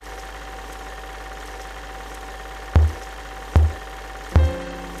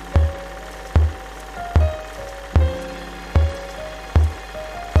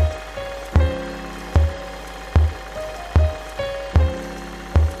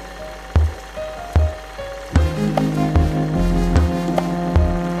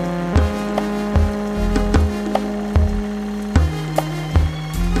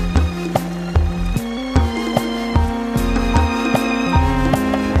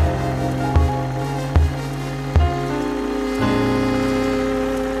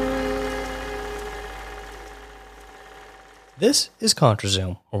This is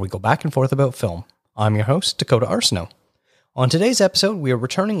ContraZoom, where we go back and forth about film. I'm your host, Dakota Arsenault. On today's episode, we are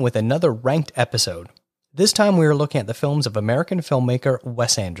returning with another ranked episode. This time we are looking at the films of American filmmaker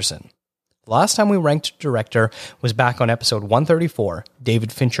Wes Anderson. The last time we ranked director was back on episode 134,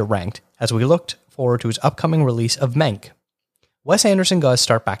 David Fincher Ranked, as we looked forward to his upcoming release of Mank. Wes Anderson got his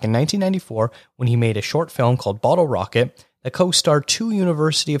start back in 1994 when he made a short film called Bottle Rocket that co-starred two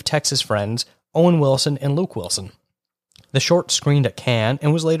University of Texas friends, Owen Wilson and Luke Wilson. The short screened at Cannes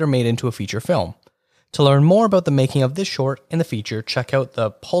and was later made into a feature film. To learn more about the making of this short and the feature, check out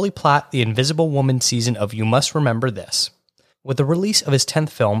the Polly Platt The Invisible Woman season of You Must Remember This. With the release of his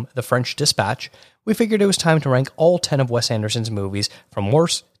 10th film, The French Dispatch, we figured it was time to rank all 10 of Wes Anderson's movies from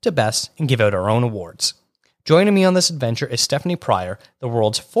worst to best and give out our own awards. Joining me on this adventure is Stephanie Pryor, the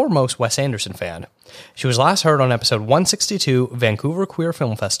world's foremost Wes Anderson fan. She was last heard on episode 162, Vancouver Queer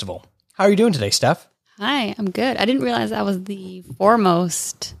Film Festival. How are you doing today, Steph? Hi, I'm good. I didn't realize I was the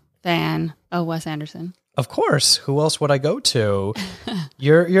foremost fan of Wes Anderson. Of course. Who else would I go to?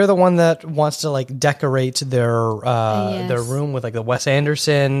 You're the one that wants to like decorate their room with like the Wes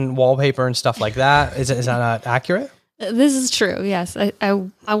Anderson wallpaper and stuff like that. Is that not accurate? This is true. Yes,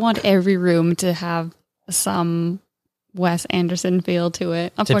 I want every room to have some Wes Anderson feel to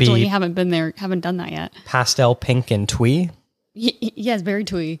it. Unfortunately, you haven't done that yet. Pastel pink and twee. Yes, very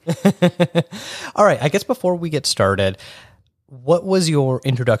twee. All right. I guess before we get started, what was your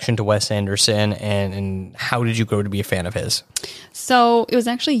introduction to Wes Anderson and how did you grow to be a fan of his? So it was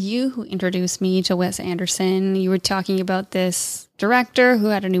actually you who introduced me to Wes Anderson. You were talking about this director who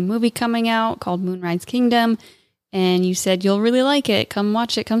had a new movie coming out called Moonrise Kingdom. And you said, you'll really like it. Come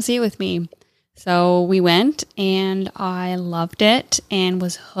watch it. Come see it with me. So we went and I loved it and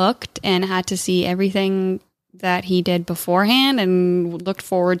was hooked and had to see everything that he did beforehand and looked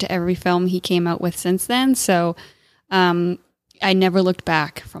forward to every film he came out with since then. So I never looked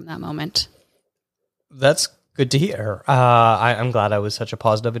back from that moment. That's good to hear. I'm glad I was such a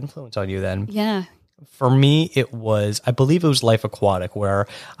positive influence on you then. Yeah. For me, I believe it was Life Aquatic, where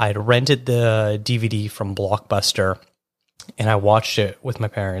I had rented the DVD from Blockbuster and I watched it with my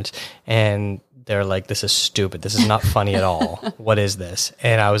parents and they're like, this is stupid. This is not funny at all. What is this?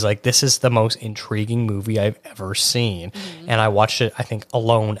 And I was like, this is the most intriguing movie I've ever seen. Mm-hmm. And I watched it, I think,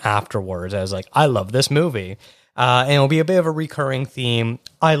 alone afterwards. I was like, I love this movie. And it'll be a bit of a recurring theme.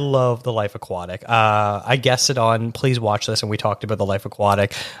 I love The Life Aquatic. I guessed it on Please Watch This, and we talked about The Life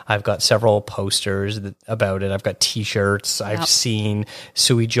Aquatic. I've got several posters about it. I've got T-shirts. Yep. I've seen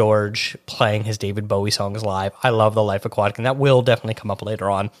Suey George playing his David Bowie songs live. I love The Life Aquatic, and that will definitely come up later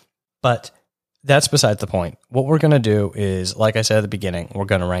on. But that's besides the point. What we're going to do is, like I said at the beginning, we're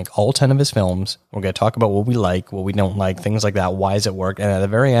going to rank all 10 of his films. We're going to talk about what we like, what we don't like, things like that. Why does it work? And at the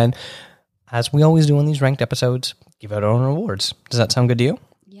very end, as we always do on these ranked episodes, give out our own rewards. Does that sound good to you?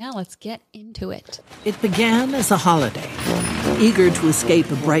 Yeah, let's get into it. It began as a holiday. Eager to escape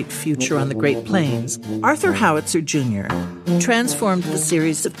a bright future on the Great Plains, Arthur Howitzer Jr. transformed the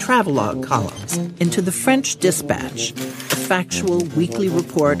series of travelogue columns into the French Dispatch, a factual weekly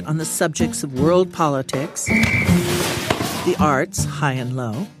report on the subjects of world politics, the arts, high and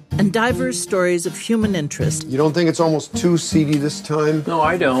low, and diverse stories of human interest. You don't think it's almost too seedy this time? No,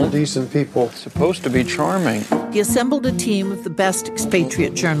 I don't. For decent people. It's supposed to be charming. He assembled a team of the best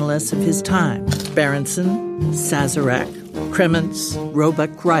expatriate journalists of his time. Berenson, Sazerac, Kremens,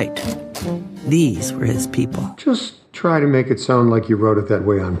 Roebuck Wright. These were his people. Just try to make it sound like you wrote it that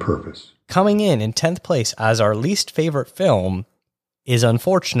way on purpose. Coming in 10th place as our least favorite film is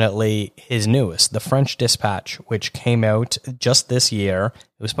unfortunately his newest, The French Dispatch, which came out just this year.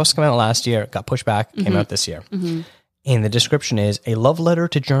 It was supposed to come out last year, got pushed back, came out this year. Mm-hmm. And the description is a love letter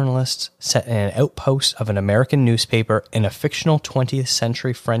to journalists set in an outpost of an American newspaper in a fictional 20th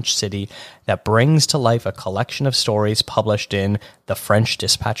century French city that brings to life a collection of stories published in The French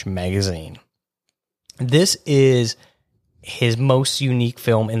Dispatch magazine. This is his most unique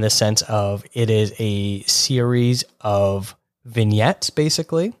film in the sense of it is a series of vignettes,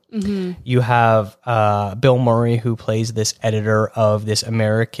 basically. Mm-hmm. You have Bill Murray, who plays this editor of this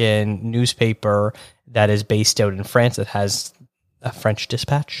American newspaper that is based out in France that has a French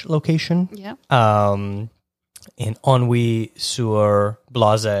Dispatch location. Yeah. In Ennui sur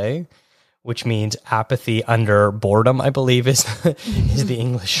Blasé, which means apathy under boredom, I believe is the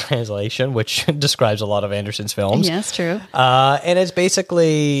English translation, which describes a lot of Anderson's films. Yes, true. And it's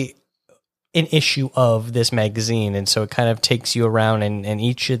basically an issue of this magazine, and so it kind of takes you around, and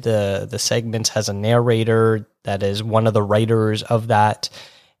each of the segments has a narrator that is one of the writers of that,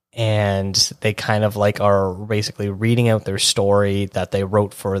 and they kind of like are basically reading out their story that they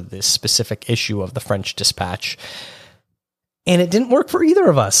wrote for this specific issue of the French Dispatch. And it didn't work for either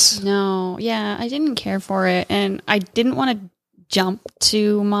of us. No, yeah, I didn't care for it. And I didn't want to jump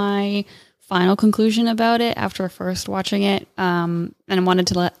to my final conclusion about it after first watching it. And I wanted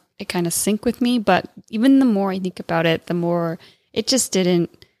to let it kind of sink with me. But even the more I think about it, the more it just didn't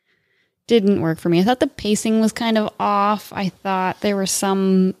work for me. I thought the pacing was kind of off. I thought there were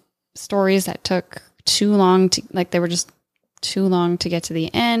some stories that took too long to, like, they were just too long to get to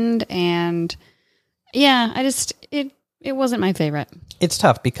the end. And yeah, it wasn't my favorite. It's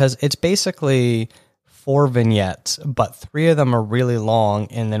tough because it's basically 4 vignettes, but 3 of them are really long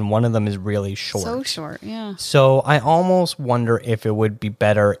and then one of them is really short. So short, yeah. So I almost wonder if it would be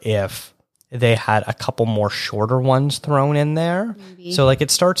better if they had a couple more shorter ones thrown in there. Maybe. So like it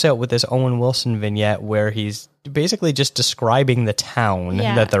starts out with this Owen Wilson vignette where he's basically just describing the town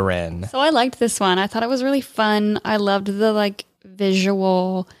that they're in. So I liked this one. I thought it was really fun. I loved the like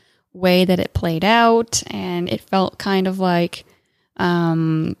visual way that it played out, and it felt kind of like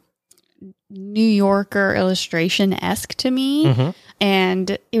New Yorker illustration-esque to me. Mm-hmm.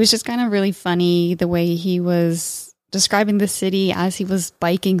 And it was just kind of really funny the way he was describing the city as he was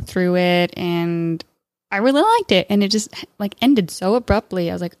biking through it, and I really liked it. And it just like ended so abruptly.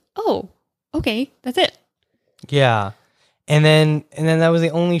 I was like, oh, okay, that's it. Yeah. And then that was the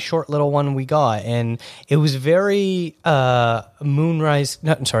only short little one we got, and it was very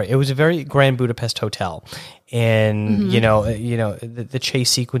it was a very Grand Budapest Hotel, and you know the chase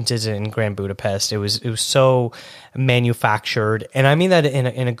sequences in Grand Budapest. It was so manufactured, and I mean that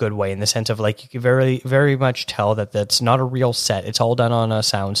in a good way, in the sense of like you could very very much tell that that's not a real set. It's all done on a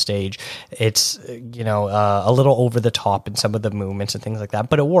sound stage. It's a little over the top in some of the movements and things like that,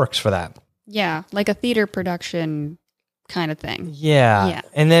 but it works for that. Yeah, like a theater production kind of thing. Yeah.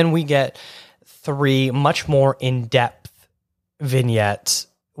 And then we get 3 much more in-depth vignettes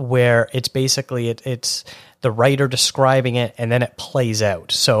where it's basically it's the writer describing it and then it plays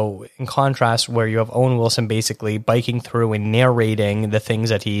out. So in contrast, where you have Owen Wilson basically biking through and narrating the things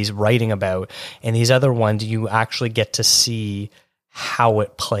that he's writing about, and these other ones you actually get to see how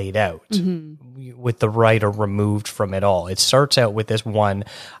it played out with the writer removed from it all. It starts out with this one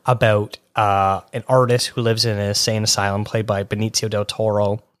about an artist who lives in an insane asylum played by Benicio del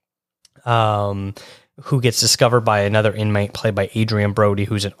Toro, who gets discovered by another inmate played by Adrian Brody,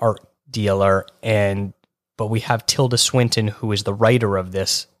 who's an art dealer. But we have Tilda Swinton, who is the writer of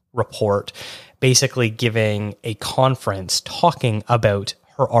this report, basically giving a conference talking about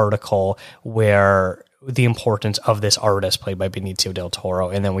her article, where the importance of this artist played by Benicio del Toro.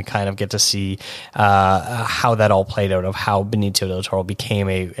 And then we kind of get to see how that all played out, of how Benicio del Toro became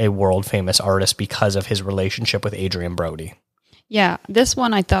a world famous artist because of his relationship with Adrian Brody. Yeah, this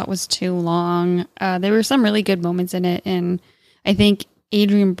one I thought was too long. There were some really good moments in it, and I think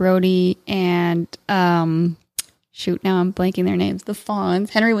Adrian Brody and now I'm blanking their names. The Fonz,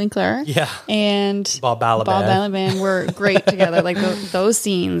 Henry Winkler, and Bob Balaban were great together. Like those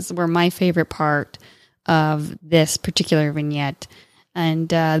scenes were my favorite part of this particular vignette, and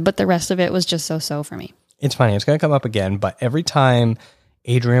but the rest of it was just so for me. It's funny, it's going to come up again, but every time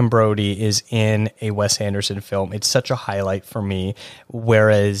Adrian Brody is in a Wes Anderson film, it's such a highlight for me,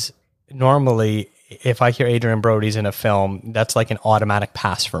 whereas normally if I hear Adrian Brody's in a film, that's like an automatic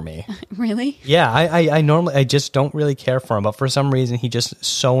pass for me. Really? Yeah, I just don't really care for him, but for some reason he just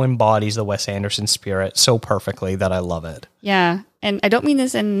so embodies the Wes Anderson spirit so perfectly that I love it. Yeah, and I don't mean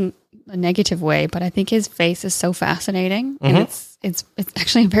this in a negative way, but I think his face is so fascinating, and it's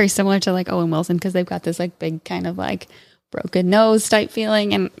actually very similar to like Owen Wilson, because they've got this like big kind of like broken nose type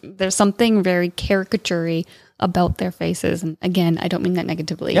feeling, and there's something very caricature-y about their faces. And again, I don't mean that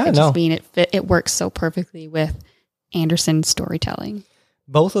negatively. I just mean it works so perfectly with Anderson's storytelling.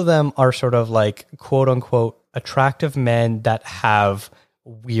 Both of them are sort of like quote unquote attractive men that have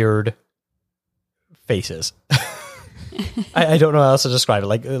weird faces. I don't know how else to describe it.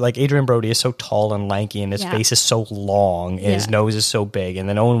 Like Adrian Brody is so tall and lanky, and his face is so long, and his nose is so big. And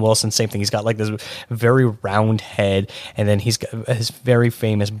then Owen Wilson, same thing. He's got like this very round head, and then he's got his very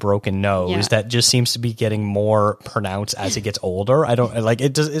famous broken nose that just seems to be getting more pronounced as he gets older. I don't like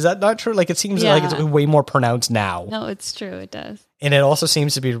it. Is that not true? Like it seems like it's way more pronounced now. No, it's true. It does. And it also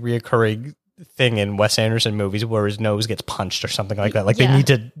seems to be a reoccurring thing in Wes Anderson movies where his nose gets punched or something like that. Like they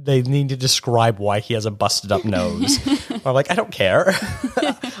need to describe why he has a busted up nose. Or like, I don't care.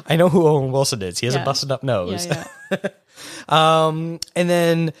 I know who Owen Wilson is. He has a busted up nose. And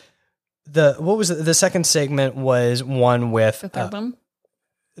then the second segment was one with the third one.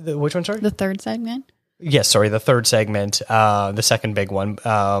 Which one? Sorry, the third segment. Yes, sorry, the third segment. The second big one.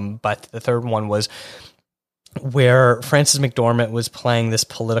 But the third one was where Frances McDormand was playing this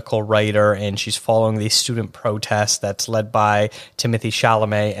political writer, and she's following these student protests that's led by Timothée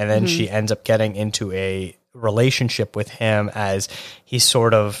Chalamet, and then she ends up getting into a relationship with him as he's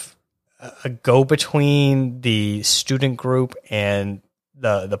sort of a go-between the student group and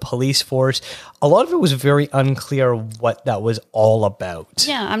the police force. A lot of it was very unclear what that was all about.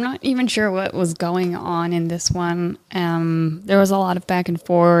 Yeah, I'm not even sure what was going on in this one. There was a lot of back and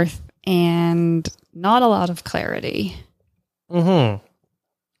forth and not a lot of clarity.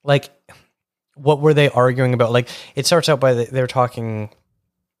 Like, what were they arguing about? Like, it starts out by they're talking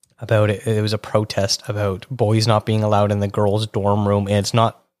about it. It was a protest about boys not being allowed in the girls' dorm room, and it's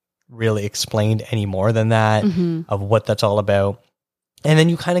not really explained any more than that of what that's all about. And then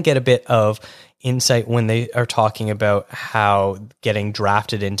you kind of get a bit of insight when they are talking about how getting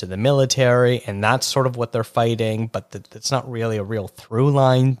drafted into the military, and that's sort of what they're fighting, but that's not really a real through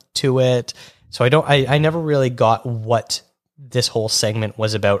line to it. So I never really got what this whole segment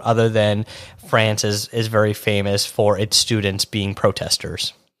was about, other than France is very famous for its students being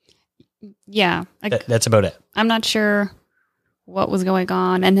protesters. Yeah. That's about it. I'm not sure what was going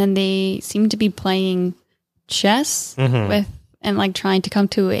on. And then they seemed to be playing chess with, and like trying to come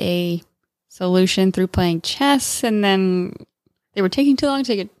to a solution through playing chess. And then they were taking too long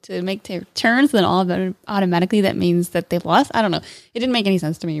to make their turns. Then all of them automatically, that means that they've lost. I don't know. It didn't make any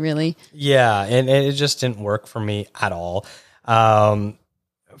sense to me, really. Yeah. And it just didn't work for me at all.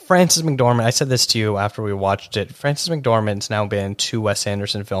 Frances McDormand, I said this to you after we watched it. Frances McDormand's now been in 2 Wes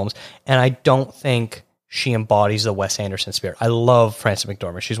Anderson films, and I don't think she embodies the Wes Anderson spirit. I love Frances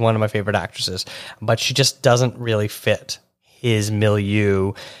McDormand. She's one of my favorite actresses, but she just doesn't really fit his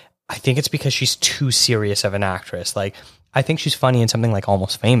milieu. I think it's because she's too serious of an actress. Like, I think she's funny in something like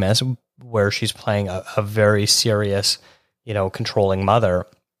Almost Famous, where she's playing a very serious, controlling mother.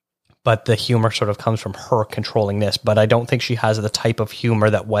 But the humor sort of comes from her controlling this. But I don't think she has the type of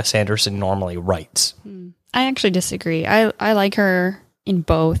humor that Wes Anderson normally writes. I actually disagree. I like her in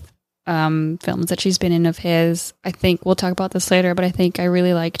both films that she's been in of his. I think we'll talk about this later, but I think I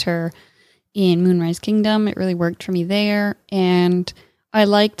really liked her in Moonrise Kingdom. It really worked for me there. And I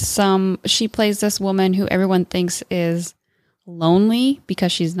liked she plays this woman who everyone thinks is lonely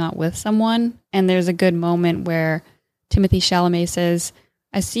because she's not with someone. And there's a good moment where Timothée Chalamet says,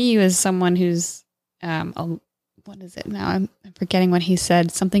 I see you as someone who's, what is it now? I'm forgetting what he said.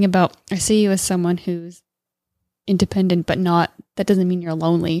 Something about, I see you as someone who's independent, but that doesn't mean you're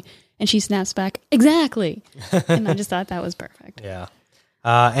lonely. And she snaps back, exactly. And I just thought that was perfect. Yeah.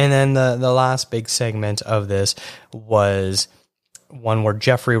 And then the last big segment of this was one where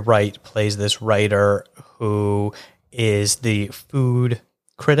Jeffrey Wright plays this writer who is the food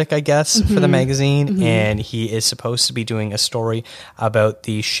critic, I guess, for the magazine. And he is supposed to be doing a story about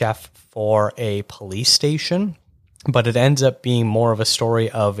the chef for a police station, but it ends up being more of a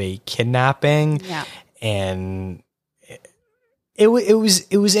story of a kidnapping. Yeah. And it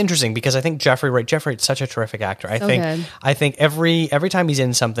was interesting because I think Jeffrey Wright's such a terrific actor. I think every time he's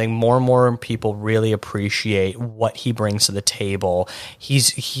in something, more and more people really appreciate what he brings to the table.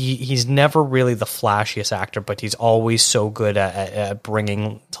 He's never really the flashiest actor, but he's always so good at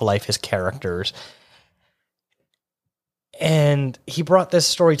bringing to life his characters. And he brought this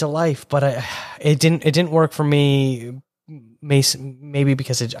story to life, but it didn't work for me. Maybe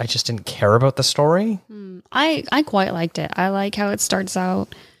because I just didn't care about the story. I quite liked it. I like how it starts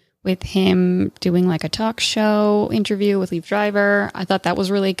out with him doing like a talk show interview with Liev Schreiber. I thought that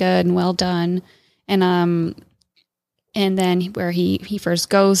was really good and well done. And then where he first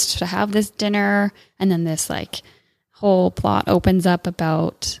goes to have this dinner, and then this like whole plot opens up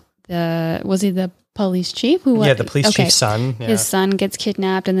about was he the police chief? The police chief's son. Yeah. His son gets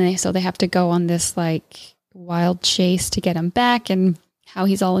kidnapped, and they have to go on this like wild chase to get him back, and how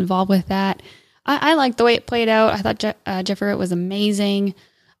he's all involved with that. I liked the way it played out. I thought Jeffrey Wright was amazing.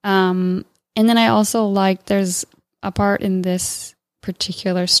 And then I also liked there's a part in this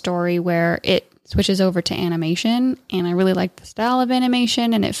particular story where it switches over to animation, and I really liked the style of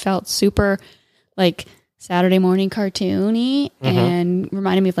animation, and it felt super like Saturday morning cartoony and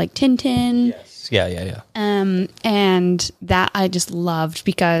reminded me of like Tintin. Yes. Yeah. And that I just loved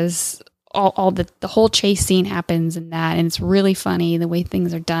because all the whole chase scene happens in that, and it's really funny the way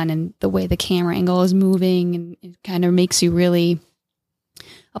things are done and the way the camera angle is moving, and it kind of makes you really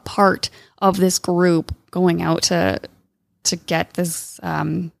a part of this group going out to get this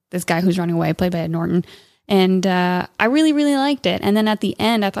this guy who's running away, played by Ed Norton. And I really, really liked it. And then at the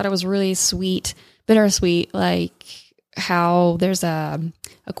end, I thought it was really sweet, bittersweet, like how there's a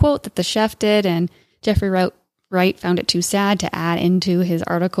quote that the chef did, and Jeffrey Wright found it too sad to add into his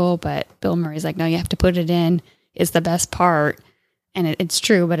article, but Bill Murray's like, no, you have to put it in. It's the best part. And it's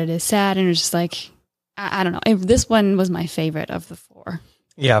true, but it is sad. And it's just like, I don't know. This one was my favorite of the 4.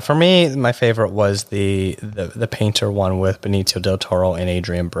 Yeah, for me, my favorite was the painter one with Benicio del Toro and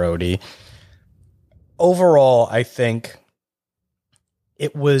Adrian Brody. Overall, I think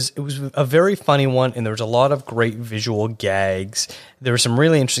it was a very funny one, and there was a lot of great visual gags. There was some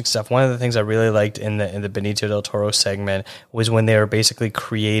really interesting stuff. One of the things I really liked in the Benicio del Toro segment was when they were basically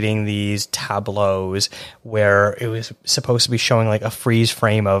creating these tableaus where it was supposed to be showing like a freeze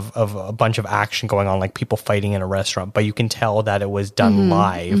frame of a bunch of action going on, like people fighting in a restaurant, but you can tell that it was done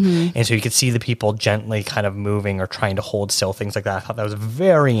live. And so you could see the people gently kind of moving or trying to hold still, things like that. I thought that was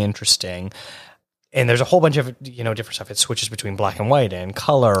very interesting. And there's a whole bunch of, different stuff. It switches between black and white and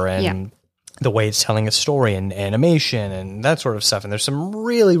color and the way it's telling a story and animation and that sort of stuff. And there's some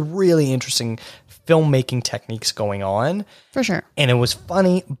really, really interesting filmmaking techniques going on. For sure. And it was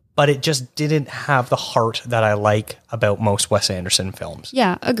funny, but it just didn't have the heart that I like about most Wes Anderson films.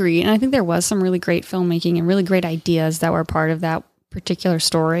 Yeah, agreed. And I think there was some really great filmmaking and really great ideas that were part of that particular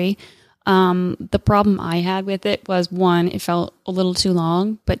story. The problem I had with it was, 1, it felt a little too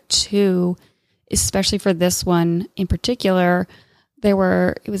long, but 2, especially for this one in particular, it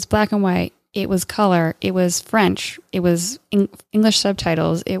was black and white, it was color, it was French, it was English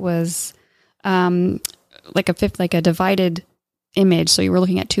subtitles, it was like a divided image. So you were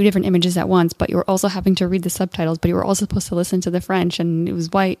looking at 2 different images at once, but you were also having to read the subtitles, but you were also supposed to listen to the French, and it was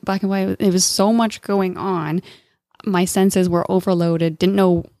black and white. It was so much going on. My senses were overloaded, didn't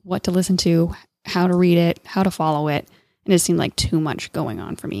know what to listen to, how to read it, how to follow it. And it seemed like too much going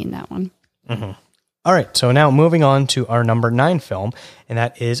on for me in that one. Mm-hmm. All right, so now moving on to our number 9 film, and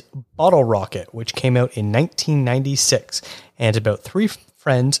that is Bottle Rocket, which came out in 1996, and it's about 3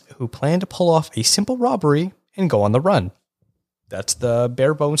 friends who plan to pull off a simple robbery and go on the run. That's the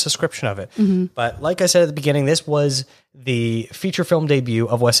bare bones description of it. But like I said at the beginning, this was the feature film debut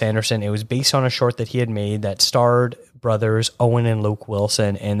of Wes Anderson. It was based on a short that he had made that starred brothers Owen and Luke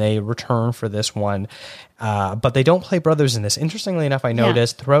Wilson, and they return for this one. But they don't play brothers in this. Interestingly enough, I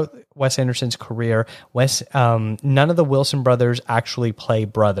noticed throughout Wes Anderson's career, none of the Wilson brothers actually play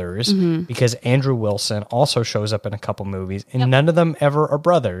brothers because Andrew Wilson also shows up in a couple movies, and none of them ever are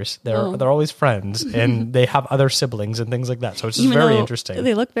brothers. They're always friends, and they have other siblings and things like that. So it's just very interesting.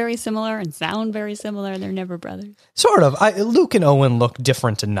 They look very similar and sound very similar. They're never brothers. Sort of. Luke and Owen look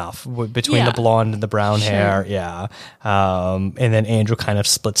different enough between the blonde and the brown hair. Yeah. And then Andrew kind of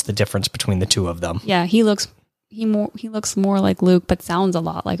splits the difference between the two of them. Yeah, he looks more like Luke, but sounds a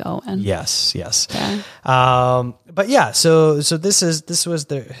lot like Owen. Yes. Yeah. But yeah, so this was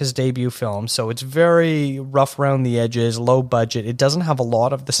his debut film. So it's very rough around the edges, low budget. It doesn't have a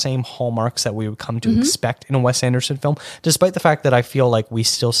lot of the same hallmarks that we would come to expect in a Wes Anderson film, despite the fact that I feel like we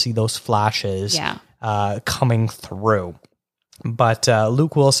still see those flashes coming through. But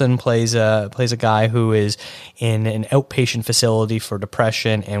Luke Wilson plays a guy who is in an outpatient facility for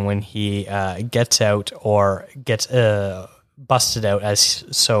depression, and when he gets out or gets busted out,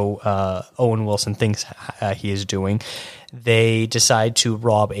 as Owen Wilson thinks he is doing, they decide to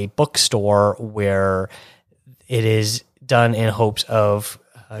rob a bookstore where it is done in hopes of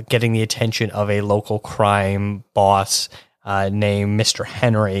getting the attention of a local crime boss named Mr.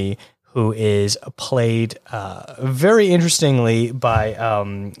 Henry, who is played very interestingly by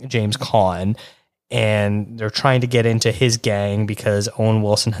James Caan. And they're trying to get into his gang because Owen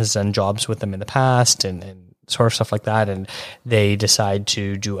Wilson has done jobs with them in the past and sort of stuff like that. And they decide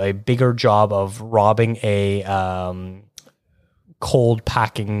to do a bigger job of robbing a cold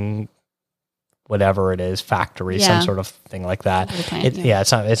packing, whatever it is, factory, some sort of thing like that.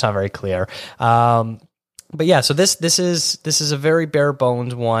 It's not very clear. But yeah, so this is a very bare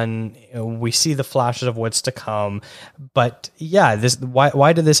bones one. We see the flashes of what's to come, but yeah,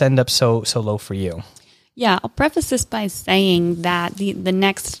 why did this end up so low for you? Yeah, I'll preface this by saying that the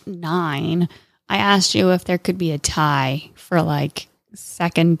next 9, I asked you if there could be a tie for like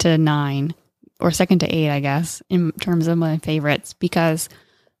second to 9 or second to 8, I guess, in terms of my favorites, because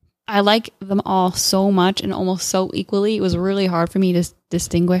I like them all so much and almost so equally. It was really hard for me to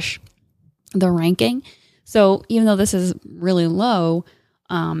distinguish the ranking. So even though this is really low,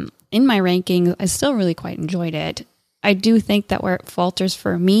 in my ranking, I still really quite enjoyed it. I do think that where it falters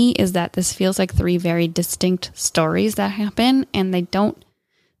for me is that this feels like 3 very distinct stories that happen, and they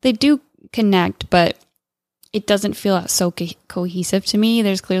do connect, but it doesn't feel so cohesive to me.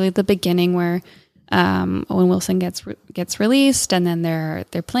 There's clearly the beginning where Owen Wilson gets released, and then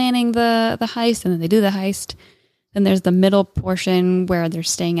they're planning the heist, and then they do the heist. Then there's the middle portion where they're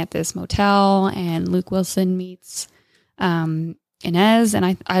staying at this motel and Luke Wilson meets Inez.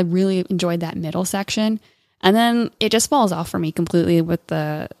 And I really enjoyed that middle section. And then it just falls off for me completely with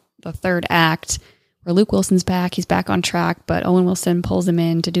the third act where Luke Wilson's back. He's back on track, but Owen Wilson pulls him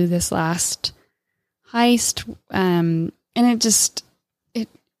in to do this last heist. And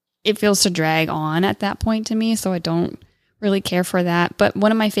it feels to drag on at that point to me. So I don't really care for that. But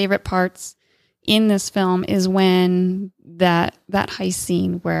one of my favorite parts in this film is when that heist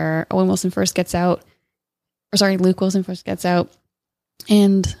scene where Luke Wilson first gets out,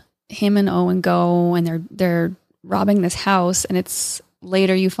 and him and Owen go and they're robbing this house, and it's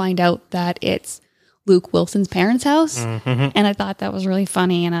later you find out that it's Luke Wilson's parents' house. Mm-hmm. And I thought that was really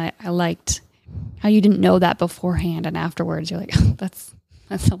funny, and I liked how you didn't know that beforehand, and afterwards you're like, that's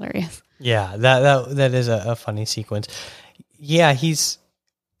hilarious. Yeah, that is a funny sequence. Yeah,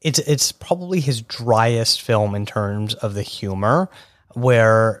 it's probably his driest film in terms of the humor,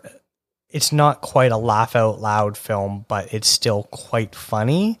 where it's not quite a laugh out loud film, but it's still quite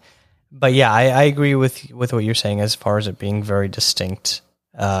funny. But yeah, I agree with what you're saying as far as it being very distinct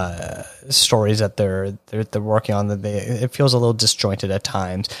stories that they're working on. That it feels a little disjointed at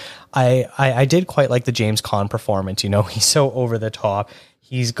times. I did quite like the James Caan performance. He's so over the top.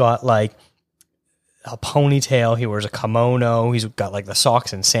 He's got like a ponytail. He wears a kimono. He's got like the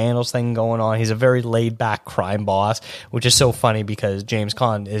socks and sandals thing going on. He's a very laid back crime boss, which is so funny because James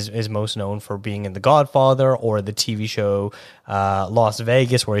Caan is most known for being in The Godfather or the TV show Las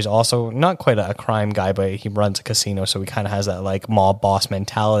Vegas, where he's also not quite a crime guy, but he runs a casino. So he kind of has that like mob boss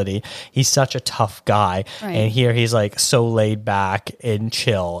mentality. He's such a tough guy. Right. And here he's like so laid back and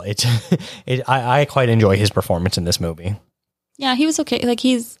chill. I quite enjoy his performance in this movie. Yeah, he was okay. Like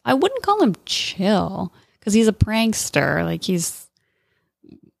I wouldn't call him chill because he's a prankster. Like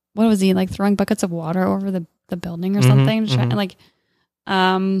what was he, like throwing buckets of water over the building or something?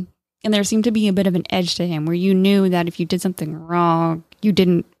 Mm-hmm. And there seemed to be a bit of an edge to him where you knew that if you did something wrong, you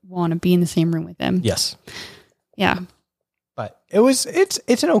didn't want to be in the same room with him. Yes. Yeah. But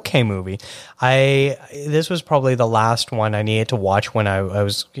it's an okay movie. This was probably the last one I needed to watch when I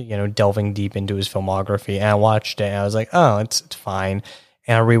was delving deep into his filmography, and I watched it and I was like, oh, it's fine.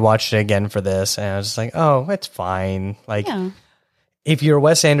 And I rewatched it again for this, and I was like, oh, it's fine. Like, yeah. If you're a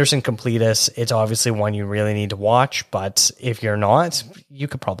Wes Anderson completist, it's obviously one you really need to watch. But if you're not, you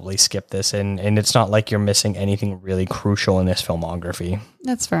could probably skip this, and it's not like you're missing anything really crucial in this filmography.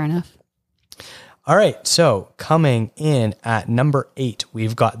 That's fair enough. All right, so coming in at number 8,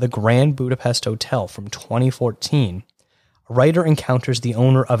 we've got The Grand Budapest Hotel from 2014. A writer encounters the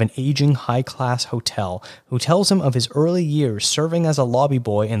owner of an aging high-class hotel who tells him of his early years serving as a lobby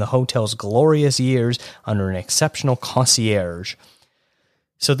boy in the hotel's glorious years under an exceptional concierge.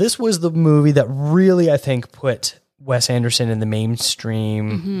 So this was the movie that really, I think, put Wes Anderson in the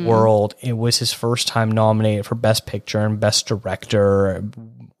mainstream world. It was his first time nominated for Best Picture and Best Director.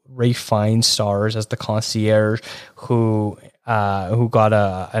 Ralph Fiennes stars as the concierge who got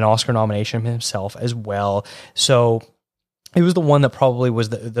an Oscar nomination himself as well. So it was the one that probably was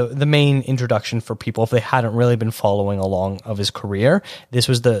the main introduction for people if they hadn't really been following along of his career. This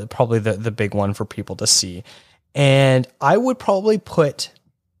was probably the big one for people to see. And I would probably put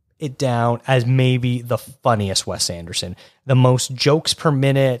it down as maybe the funniest Wes Anderson, the most jokes per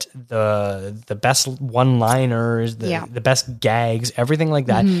minute, the best one-liners, the best gags, everything like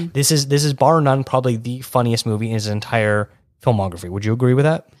that. Mm-hmm. This is bar none probably the funniest movie in his entire filmography. Would you agree with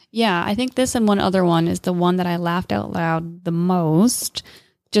that? Yeah, I think this and one other one is the one that I laughed out loud the most,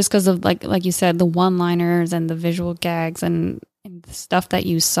 just because of like you said, the one-liners and the visual gags and the stuff that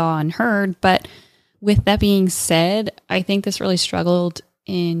you saw and heard. But with that being said, I think this really struggled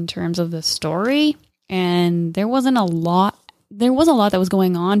in terms of the story, and there was a lot that was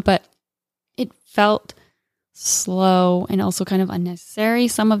going on, but it felt slow and also kind of unnecessary,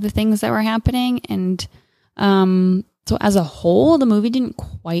 some of the things that were happening. And so as a whole, the movie didn't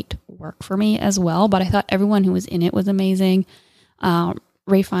quite work for me as well, but I thought everyone who was in it was amazing. Ralph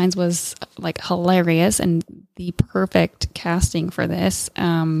Fiennes was like hilarious and the perfect casting for this.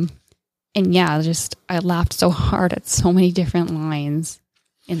 And yeah, I laughed so hard at so many different lines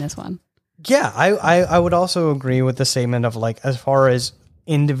in this one. Yeah, I would also agree with the statement of like, as far as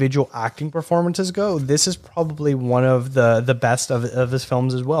individual acting performances go, this is probably one of the best of his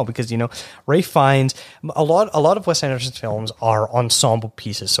films as well, because Ralph Fiennes, a lot of Wes Anderson's films are ensemble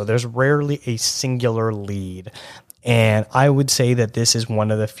pieces, so there's rarely a singular lead. And I would say that this is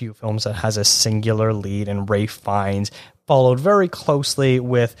one of the few films that has a singular lead, and Ralph Fiennes followed very closely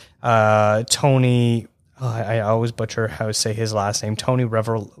with Tony. I always butcher how to say his last name. Tony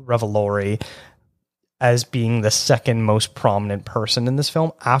Revolori as being the second most prominent person in this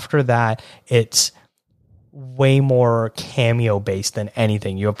film. After that, it's way more cameo based than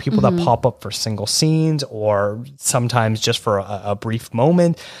anything. You have people that pop up for single scenes or sometimes just for a brief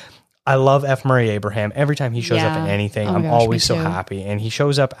moment. I love F. Murray Abraham. Every time he shows up in anything, I'm always so happy. And he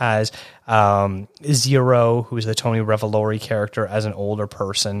shows up as Zero, who's the Tony Revolori character, as an older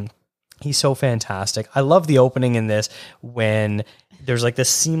person. He's so fantastic. I love the opening in this when there's like this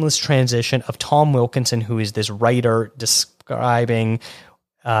seamless transition of Tom Wilkinson, who is this writer describing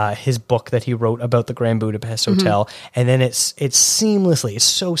his book that he wrote about the Grand Budapest Hotel, and then it's so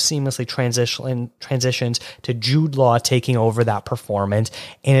seamlessly transitions to Jude Law taking over that performance,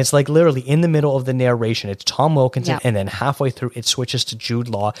 and it's like literally in the middle of the narration, it's Tom Wilkinson, and then halfway through it switches to Jude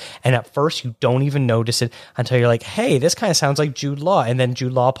Law, and at first you don't even notice it until you're like, hey, this kind of sounds like Jude Law, and then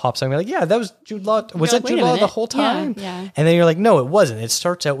Jude Law pops up, and you're like, yeah, that was Jude Law. Was that Jude Law the whole time? Yeah. And then you're like, no, it wasn't. It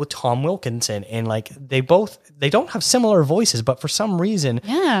starts out with Tom Wilkinson, and like they don't have similar voices, but for some reason,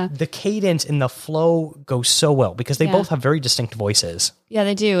 the cadence and the flow goes so well because they both have very distinct voices. Yeah,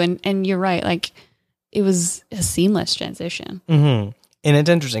 they do. And you're right. Like, it was a seamless transition. And it's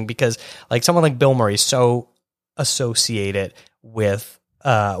interesting because like someone like Bill Murray is so associated with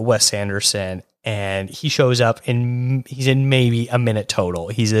Wes Anderson, and he shows up and he's in maybe a minute total.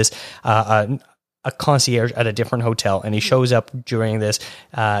 He's this a concierge at a different hotel, and he shows up during this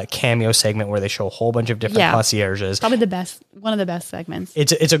cameo segment where they show a whole bunch of different concierges. Probably one of the best segments.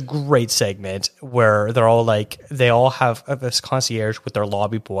 It's a great segment where they all have this concierge with their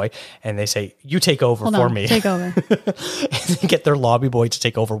lobby boy, and they say, you take over me. Take over. And they get their lobby boy to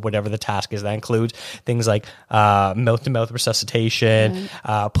take over whatever the task is. That includes things like mouth-to-mouth resuscitation,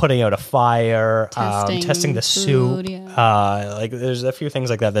 putting out a fire, testing the soup. Like there's a few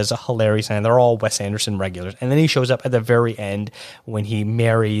things like that. There's a hilarious, and they're all Wes Anderson regulars. And then he shows up at the very end when he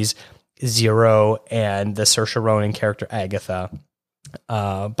marries Zero and the Saoirse Ronan character Agatha.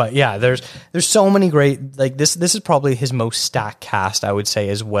 But yeah, there's so many great, like this is probably his most stacked cast, I would say,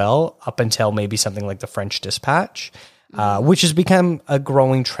 as well, up until maybe something like The French Dispatch, which has become a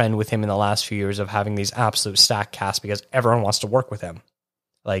growing trend with him in the last few years of having these absolute stacked casts because everyone wants to work with him.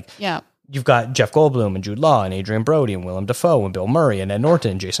 Like, you've got Jeff Goldblum and Jude Law and Adrian Brody and Willem Dafoe and Bill Murray and Ed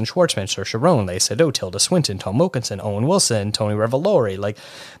Norton, Jason Schwartzman, Saoirse Ronan, Léa Seydoux, Tilda Swinton, Tom Wilkinson, Owen Wilson, Tony Revolori. Like,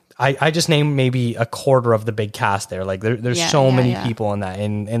 I just named maybe a quarter of the big cast there. Like, there's so many people in that,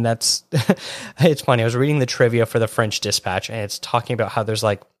 and that's it's funny. I was reading the trivia for The French Dispatch, and it's talking about how there's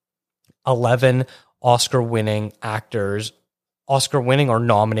like 11 Oscar-winning or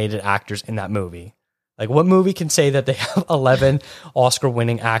nominated actors in that movie. Like, what movie can say that they have 11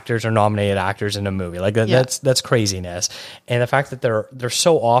 Oscar-winning actors or nominated actors in a movie? Like, that's craziness. And the fact that they're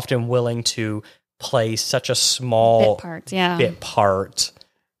so often willing to play such a small bit part,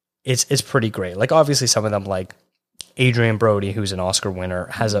 it's pretty great. Like, obviously, some of them, like Adrian Brody, who's an Oscar winner,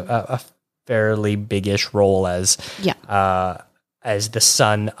 has a fairly big-ish role as the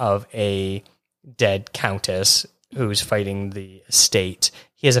son of a dead countess who's fighting the estate.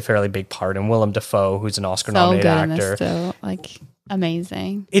 He has a fairly big part, and Willem Dafoe, who's an Oscar-nominated actor. So like,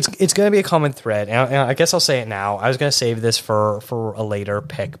 amazing. It's going to be a common thread, and I guess I'll say it now. I was going to save this for a later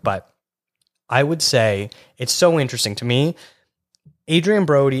pick, but I would say it's so interesting to me. Adrian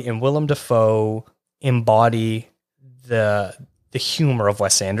Brody and Willem Dafoe embody the humor of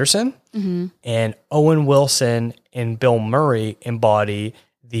Wes Anderson, and Owen Wilson and Bill Murray embody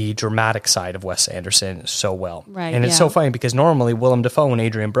the dramatic side of Wes Anderson so well. Right, and it's so funny because normally Willem Dafoe and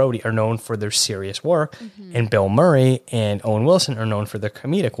Adrian Brody are known for their serious work, and Bill Murray and Owen Wilson are known for their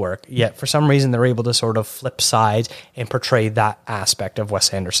comedic work. Yet for some reason they're able to sort of flip sides and portray that aspect of Wes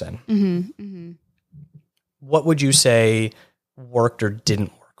Anderson. What would you say worked or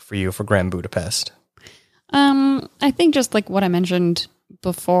didn't work for you for Grand Budapest? I think just like what I mentioned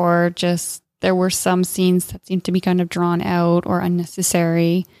before, just there were some scenes that seemed to be kind of drawn out or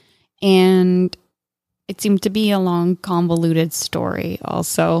unnecessary, and it seemed to be a long, convoluted story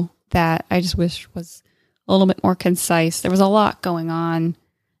also that I just wish was a little bit more concise. There was a lot going on,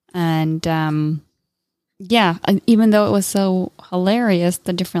 and even though it was so hilarious,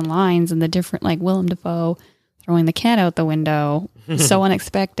 the different lines and the different, like Willem Dafoe throwing the cat out the window, so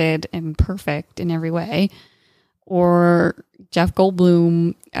unexpected and perfect in every way, or Jeff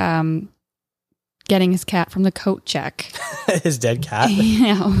Goldblum getting his cat from the coat check. His dead cat.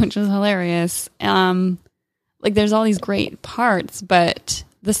 Yeah, which was hilarious. Like, there's all these great parts, but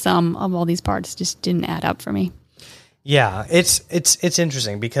the sum of all these parts just didn't add up for me. Yeah, it's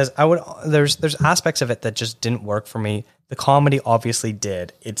interesting because there's aspects of it that just didn't work for me. The comedy obviously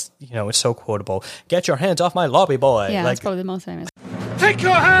did. It's so quotable. Get your hands off my lobby boy. Yeah, that's probably the most famous. Take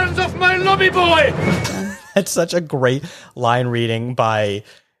your hands off my lobby boy! It's such a great line reading by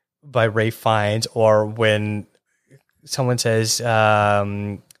Ralph Fiennes, or when someone says, you're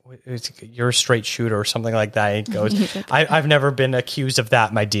a straight shooter or something like that. He goes, I've never been accused of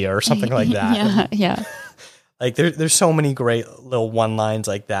that, my dear, or something like that. Yeah. Like there's so many great little one lines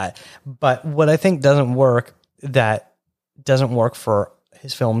like that. But what I think doesn't work for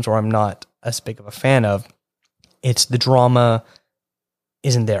his films, or I'm not as big of a fan of, it's the drama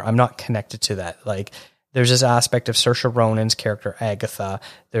isn't there. I'm not connected to that. Like, there's this aspect of Saoirse Ronan's character, Agatha.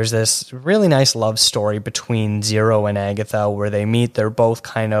 There's this really nice love story between Zero and Agatha where they meet. They're both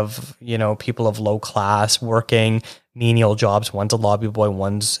kind of, people of low class, working menial jobs. One's a lobby boy,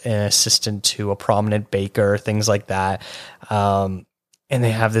 one's an assistant to a prominent baker, things like that. And they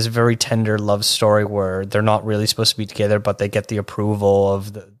have this very tender love story where they're not really supposed to be together, but they get the approval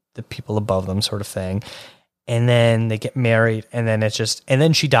of the people above them, sort of thing. And then they get married, and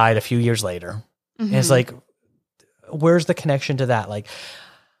then she died a few years later. And it's like, where's the connection to that? Like,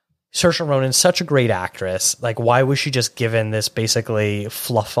 Saoirse Ronan's such a great actress. Like, why was she just given this basically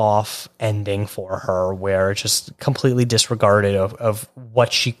fluff off ending for her where it's just completely disregarded of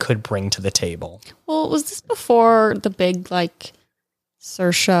what she could bring to the table? Well, was this before the big, like,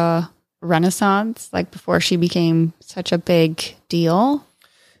 Saoirse renaissance? Like, before she became such a big deal?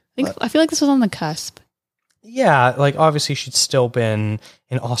 I feel like this was on the cusp. Yeah, like obviously she'd still been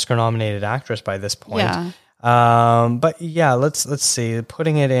an Oscar-nominated actress by this point. Yeah. But yeah, let's see.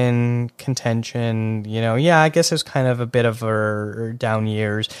 Putting it in contention, I guess it was kind of a bit of her down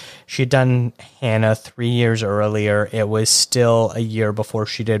years. She had done Hannah 3 years earlier. It was still a year before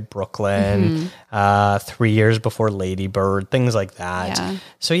she did Brooklyn. 3 years before Lady Bird, things like that. Yeah.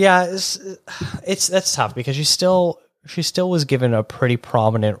 So yeah, that's tough because she still was given a pretty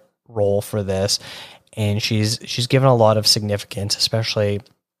prominent role for this. And she's given a lot of significance, especially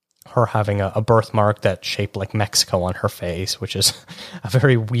her having a birthmark that's shaped like Mexico on her face, which is a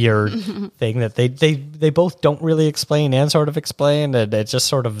very weird thing that they both don't really explain and sort of explain, and it's just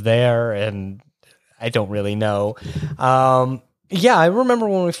sort of there, and I don't really know. Yeah, I remember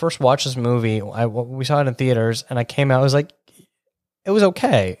when we first watched this movie, we saw it in theaters, and I came out, I was like, it was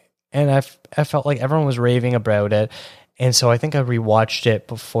okay. And I felt like everyone was raving about it. And so I think I rewatched it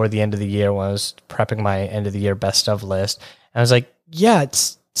before the end of the year when I was prepping my end of the year best of list. And I was like, yeah,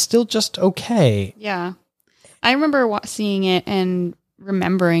 it's still just okay. Yeah. I remember seeing it and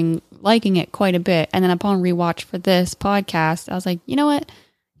remembering liking it quite a bit. And then upon rewatch for this podcast, I was like, you know what?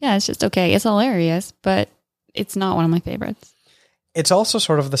 Yeah, it's just okay. It's hilarious, but it's not one of my favorites. It's also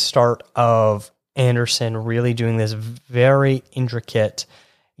sort of the start of Anderson really doing this very intricate,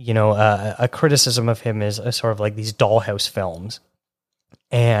 a criticism of him is sort of like these dollhouse films.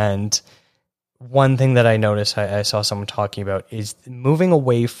 And one thing that I noticed, I saw someone talking about, is moving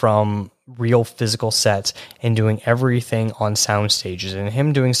away from real physical sets and doing everything on sound stages. And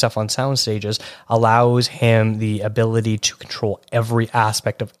him doing stuff on sound stages allows him the ability to control every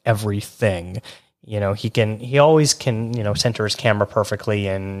aspect of everything. He always can, center his camera perfectly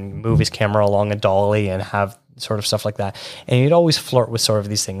and move his camera along a dolly and have sort of stuff like that. And he'd always flirt with sort of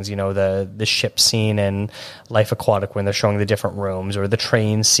these things, the ship scene in Life Aquatic when they're showing the different rooms, or the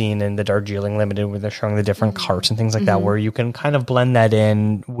train scene in the Darjeeling Limited where they're showing the different carts and things like that, where you can kind of blend that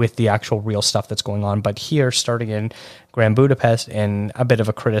in with the actual real stuff that's going on. But here, starting in Grand Budapest, and a bit of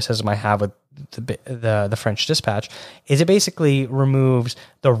a criticism I have with the French Dispatch, is it basically removes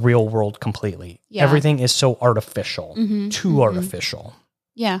the real world completely. Yeah. Everything is so artificial, too artificial.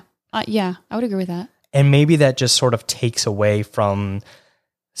 Yeah. Yeah, I would agree with that. And maybe that just sort of takes away from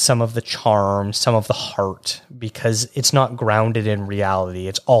some of the charm, some of the heart, because it's not grounded in reality.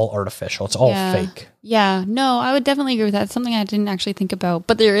 It's all artificial. It's all fake. Yeah, no, I would definitely agree with that. It's something I didn't actually think about.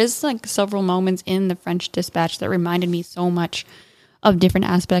 But there is like several moments in the French Dispatch that reminded me so much of different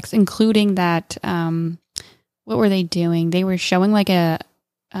aspects, including that, what were they doing? They were showing like a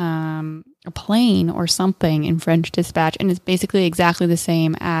plane or something in French Dispatch, and it's basically exactly the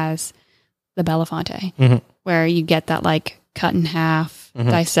same as the Belafonte, where you get that like cut in half,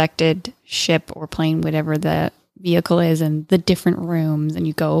 dissected ship or plane, whatever the vehicle is, and the different rooms, and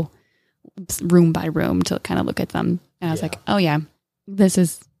you go room by room to kind of look at them. And I was like, oh yeah,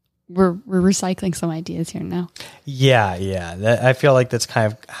 we're recycling some ideas here now. Yeah. I feel like that's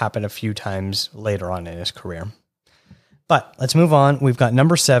kind of happened a few times later on in his career. But let's move on. We've got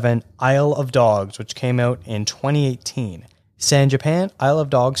number 7, Isle of Dogs, which came out in 2018. Set in Japan, Isle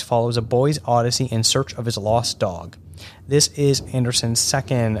of Dogs follows a boy's odyssey in search of his lost dog. This is Anderson's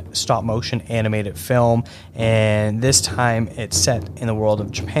second stop-motion animated film, and this time it's set in the world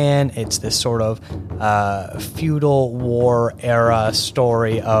of Japan. It's this sort of feudal war era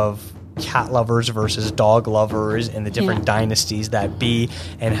story of cat lovers versus dog lovers and the different dynasties that be,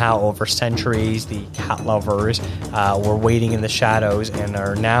 and how over centuries the cat lovers were waiting in the shadows and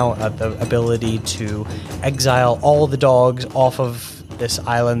are now the ability to exile all the dogs off of this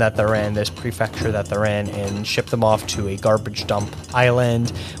island that they're in, this prefecture that they're in, and ship them off to a garbage dump island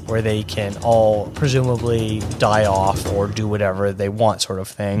where they can all presumably die off or do whatever they want, sort of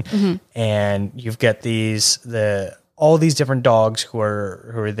thing. And you've got all these different dogs who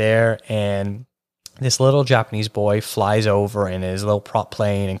are there, and this little Japanese boy flies over in his little prop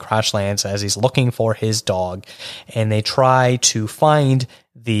plane and crash lands as he's looking for his dog, and they try to find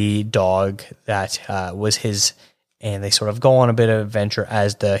the dog that was his, and they sort of go on a bit of adventure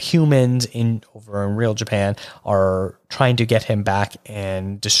as the humans over in real Japan are trying to get him back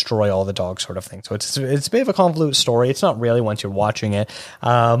and destroy all the dogs, sort of thing. So it's a bit of a convoluted story. It's not really once you're watching it,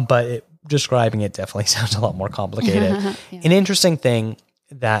 but describing it definitely sounds a lot more complicated. An interesting thing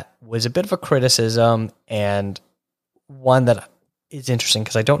that was a bit of a criticism, and one that is interesting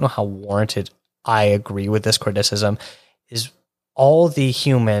because I don't know how warranted I agree with this criticism, is all the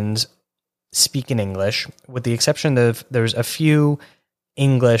humans speak in English, with the exception of there's a few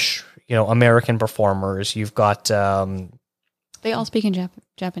English, American performers. You've got they all speak in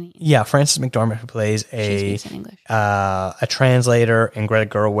Japanese. Yeah, Frances McDormand, who plays a translator, and Greta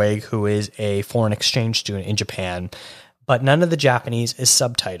Gerwig, who is a foreign exchange student in Japan. But none of the Japanese is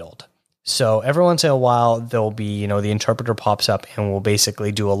subtitled. So every once in a while, there'll be, the interpreter pops up and will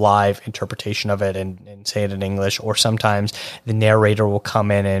basically do a live interpretation of it and say it in English. Or sometimes the narrator will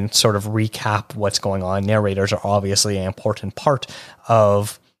come in and sort of recap what's going on. Narrators are obviously an important part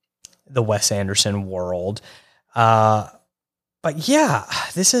of the Wes Anderson world. But yeah,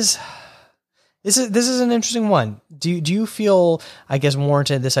 this is an interesting one. Do you feel, I guess,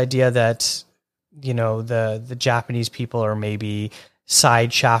 warranted this idea that, the Japanese people are maybe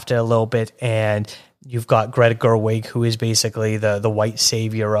side shafted a little bit, and you've got Greta Gerwig, who is basically the white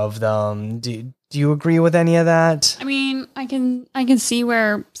savior of them? Do you agree with any of that? I mean, I can see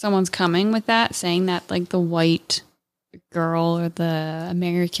where someone's coming with that, saying that like the white girl or the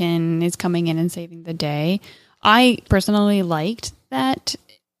American is coming in and saving the day. I personally liked that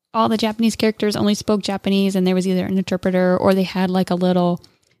all the Japanese characters only spoke Japanese, and there was either an interpreter or they had like a little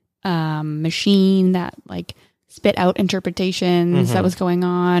machine that like spit out interpretations that was going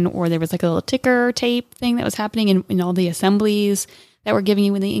on, or there was like a little ticker tape thing that was happening in all the assemblies that were giving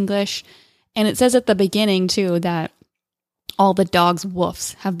you in the English. And it says at the beginning too that all the dogs'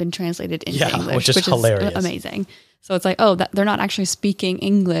 woofs have been translated into English, which is hilarious. Amazing. So it's like, oh, they're not actually speaking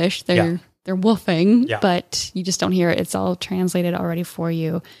English. They're woofing, but you just don't hear it. It's all translated already for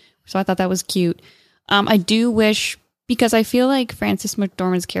you. So I thought that was cute. I do wish, because I feel like Frances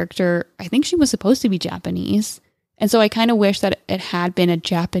McDormand's character, I think she was supposed to be Japanese. And so I kind of wish that it had been a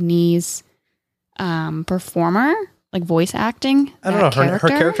Japanese performer, like voice acting. I don't know. Her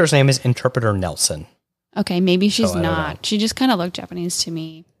character's name is Interpreter Nelson. Okay, maybe she's not. She just kind of looked Japanese to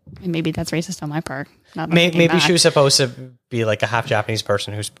me. And maybe that's racist on my part. Maybe she was supposed to be like a half Japanese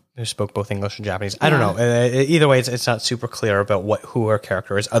person who spoke both English and Japanese. I don't know. Either way, it's not super clear about who her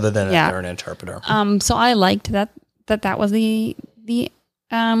character is, other than that they're an interpreter. So I liked that was the way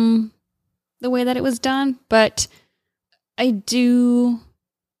that it was done, but I don't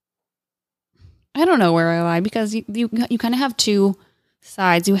know where I lie, because you kind of have two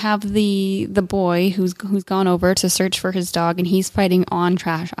sides. You have the boy who's gone over to search for his dog, and he's fighting on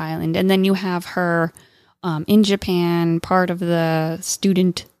Trash Island, and then you have her in Japan, part of the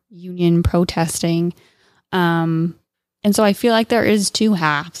student union protesting, and so I feel like there is two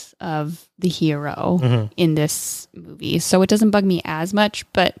halves of the hero in this movie, so it doesn't bug me as much.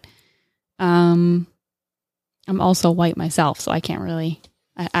 But I'm also white myself, so I can't really.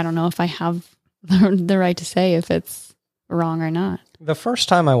 I don't know if I have the right to say if it's wrong or not. The first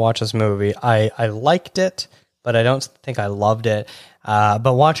time I watched this movie, I liked it, but I don't think I loved it.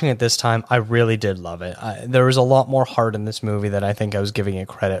 But watching it this time, I really did love it. There was a lot more heart in this movie than I think I was giving it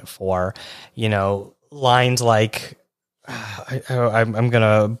credit for. Lines like, I'm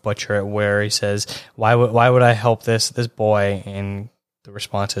gonna butcher it, where he says, "Why would I help this boy?" And the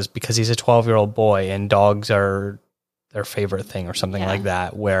response is, "Because he's a 12-year-old boy and dogs are their favorite thing," or something like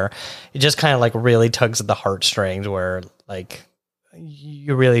that. Where it just kind of like really tugs at the heartstrings. Where like,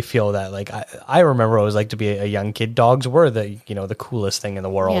 you really feel that. Like I remember what it was like to be a young kid. Dogs were the the coolest thing in the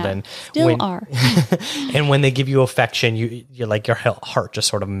world, and still are. And when they give you affection, you like your heart just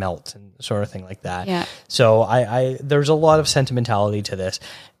sort of melts and sort of thing like that. Yeah. So I there's a lot of sentimentality to this,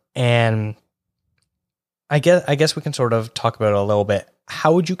 and I guess we can sort of talk about it a little bit.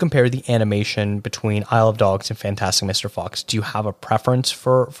 How would you compare the animation between Isle of Dogs and Fantastic Mr. Fox? Do you have a preference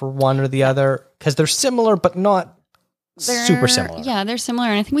for one or the other? Because they're similar, but not super similar. Yeah, they're similar.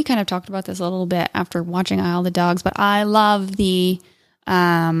 And I think we kind of talked about this a little bit after watching Isle of the Dogs, but I love the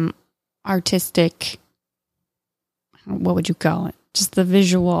artistic, what would you call it? Just the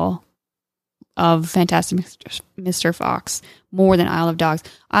visual of Fantastic Mr. Fox more than Isle of Dogs.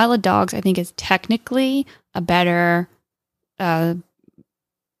 Isle of Dogs, I think, is technically a better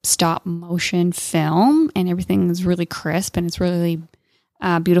stop motion film, and everything is really crisp and it's really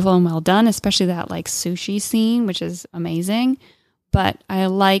beautiful and well done, especially that like sushi scene, which is amazing. But I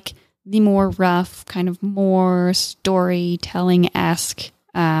like the more rough, kind of more storytelling-esque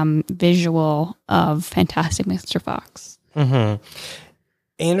visual of Fantastic Mr. Fox. Mm-hmm.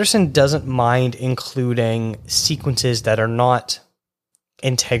 Anderson doesn't mind including sequences that are not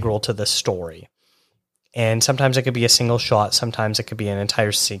integral to the story. And sometimes it could be a single shot, sometimes it could be an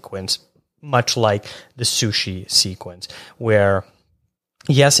entire sequence, much like the sushi sequence, where,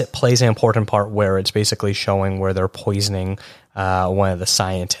 yes, it plays an important part where it's basically showing where they're poisoning one of the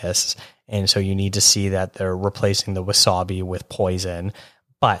scientists. And so you need to see that they're replacing the wasabi with poison.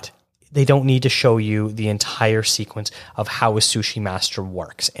 But they don't need to show you the entire sequence of how a sushi master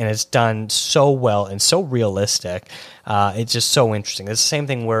works. And it's done so well and so realistic. It's just so interesting. It's the same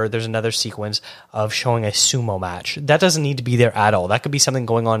thing where there's another sequence of showing a sumo match. That doesn't need to be there at all. That could be something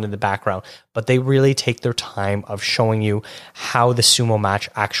going on in the background. But they really take their time of showing you how the sumo match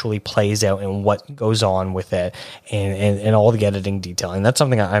actually plays out and what goes on with it and all the editing detail. And that's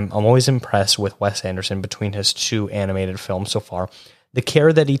something I'm always impressed with Wes Anderson between his 2 animated films so far. The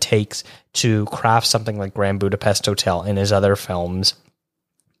care that he takes to craft something like Grand Budapest Hotel and his other films,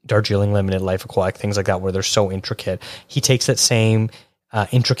 Darjeeling Limited, Life Aquatic, things like that, where they're so intricate. He takes that same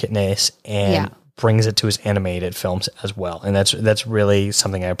intricateness and brings it to his animated films as well. And that's really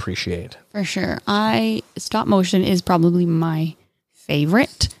something I appreciate. For sure. Stop motion is probably my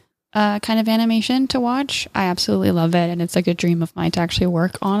favorite kind of animation to watch. I absolutely love it. And it's like a dream of mine to actually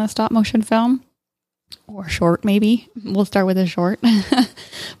work on a stop motion film. Or short, maybe. We'll start with a short.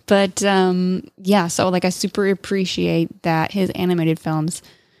 But so like I super appreciate that his animated films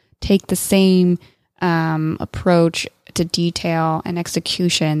take the same approach to detail and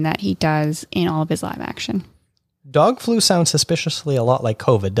execution that he does in all of his live action. Dog flu sounds suspiciously a lot like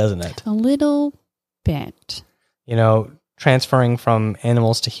COVID, doesn't it? A little bit. Transferring from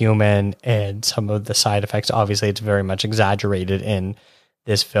animals to human and some of the side effects. Obviously, it's very much exaggerated in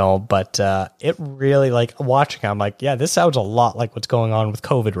this film, but it really, like, watching, I'm like, yeah, this sounds a lot like what's going on with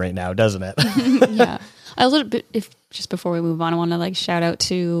COVID right now, doesn't it? Yeah. A little bit, just before we move on, I want to like shout out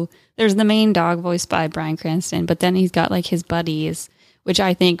to, there's the main dog voiced by Bryan Cranston, but then he's got like his buddies, which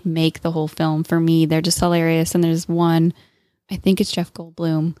I think make the whole film for me. They're just hilarious. And there's one, I think it's Jeff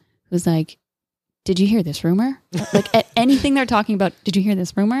Goldblum, who's like, did you hear this rumor? Like at anything they're talking about, did you hear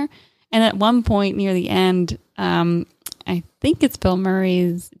this rumor? And at one point near the end, I think it's Bill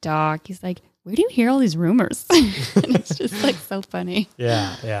Murray's dog. He's like, where do you hear all these rumors? And it's just like so funny.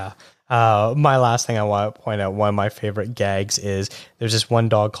 Yeah. My last thing I want to point out, one of my favorite gags is there's this one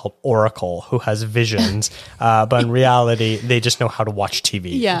dog called Oracle who has visions, but in reality, they just know how to watch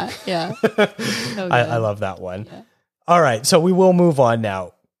TV. Yeah. So I love that one. Yeah. All right, so we will move on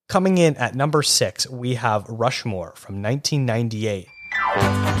now. Coming in at number 6, we have Rushmore from 1998.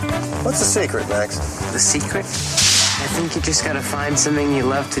 What's the secret, Max? The secret? I think you just gotta find something you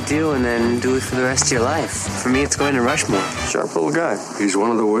love to do and then do it for the rest of your life. For me, it's going to Rushmore. Sharp little guy. He's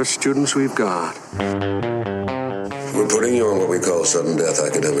one of the worst students we've got. We're putting you on what we call sudden death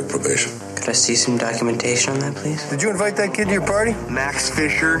academic probation. Could I see some documentation on that, please? Did you invite that kid to your party? Max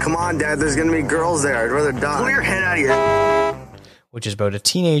Fisher. Come on, Dad. There's gonna be girls there. I'd rather die. Pull your head out of here. Which is about a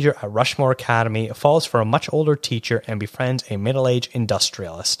teenager at Rushmore Academy, falls for a much older teacher, and befriends a middle-aged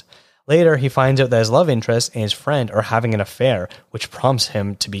industrialist. Later, he finds out that his love interest and his friend are having an affair, which prompts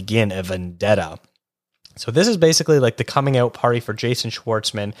him to begin a vendetta. So this is basically like the coming out party for Jason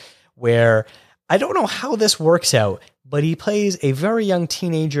Schwartzman, where I don't know how this works out, but he plays a very young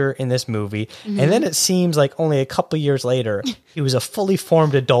teenager in this movie, and then it seems like only a couple years later, he was a fully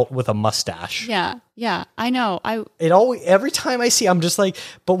formed adult with a mustache. Yeah, I know. Every time I see, I'm just like,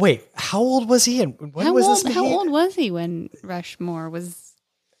 but wait, how old was he? And when was this made? How old was he when Rushmore was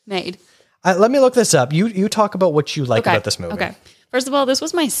made? Let me look this up. You talk about what you like about this movie. Okay. First of all, this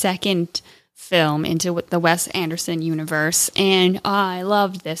was my second film into the Wes Anderson universe, and I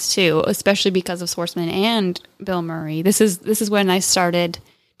loved this too, especially because of Schwartzman and Bill Murray. This is when I started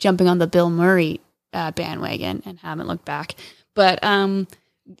jumping on the Bill Murray bandwagon and haven't looked back. But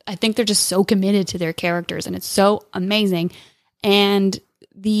I think they're just so committed to their characters, and it's so amazing. And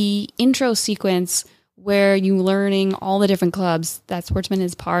the intro sequence where you learning all the different clubs that Schwartzman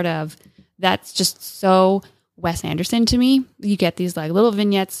is part of, that's just so Wes Anderson to me. You get these like little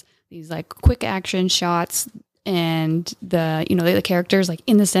vignettes, these like quick action shots, and the characters like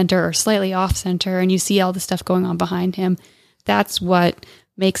in the center or slightly off center, and you see all the stuff going on behind him. That's what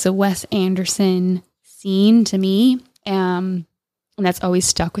makes a Wes Anderson scene to me. And that's always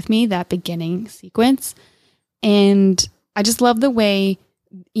stuck with me, that beginning sequence. And I just love the way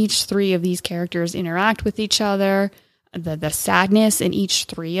each three of these characters interact with each other, the sadness in each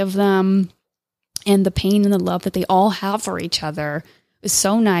three of them, and the pain and the love that they all have for each other is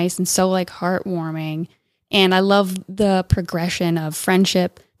so nice and so like heartwarming. And I love the progression of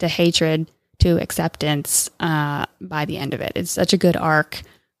friendship to hatred to acceptance by the end of it. It's such a good arc.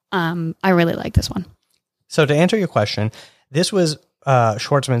 I really like this one. So to answer your question, this was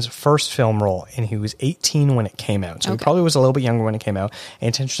Schwartzman's first film role, and he was 18 when it came out. So he probably was a little bit younger when it came out. And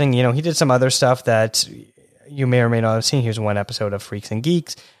it's interesting, he did some other stuff that you may or may not have seen. He was in one episode of Freaks and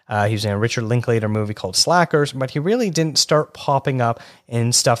Geeks. He was in a Richard Linklater movie called Slackers, but he really didn't start popping up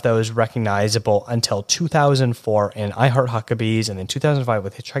in stuff that was recognizable until 2004 in I Heart Huckabees, and then 2005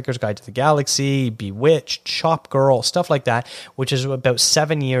 with Hitchhiker's Guide to the Galaxy, Bewitched, Shop Girl, stuff like that, which is about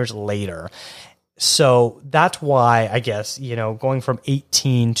 7 years later. So that's why, I guess, going from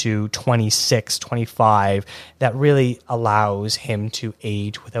 18 to 26, 25, that really allows him to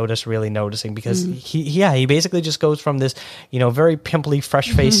age without us really noticing, because he basically just goes from this, very pimply,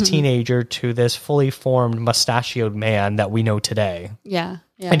 fresh-faced teenager to this fully formed, mustachioed man that we know today. Yeah.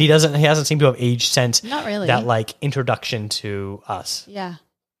 And he hasn't seemed to have aged since Not really. that like introduction to us. Yeah.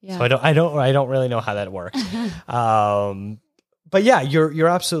 So I don't really know how that works. But yeah, you're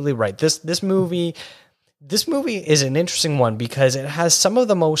absolutely right. This movie is an interesting one because it has some of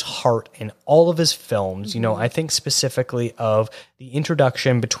the most heart in all of his films. I think specifically of the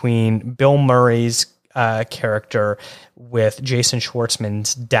introduction between Bill Murray's character with Jason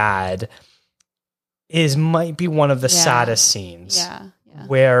Schwartzman's dad might be one of the saddest scenes. Yeah.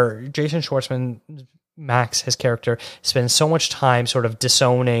 Where Jason Schwartzman, Max, his character, spends so much time sort of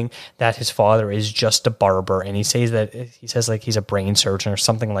disowning that his father is just a barber, and he says like he's a brain surgeon or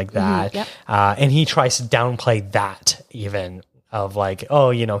something like that. And he tries to downplay that even of like,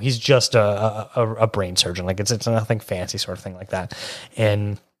 he's just a brain surgeon, like it's nothing fancy sort of thing like that.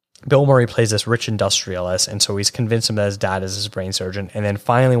 And Bill Murray plays this rich industrialist, and so he's convinced him that his dad is his brain surgeon. And then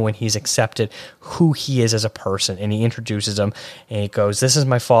finally, when he's accepted who he is as a person, and he introduces him, and he goes, "This is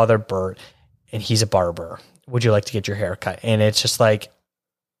my father, Bert, and he's a barber. Would you like to get your hair cut?" And it's just like,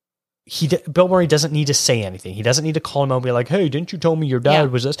 Bill Murray doesn't need to say anything. He doesn't need to call him out and be like, "Hey, didn't you tell me your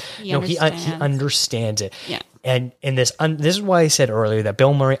dad was this?" He understands it. Yeah. And this is why I said earlier that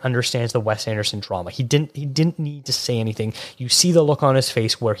Bill Murray understands the Wes Anderson drama. He didn't need to say anything. You see the look on his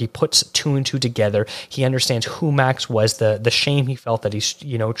face where he puts two and two together. He understands who Max was, the shame he felt that he's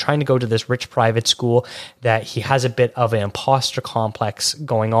trying to go to this rich private school, that he has a bit of an imposter complex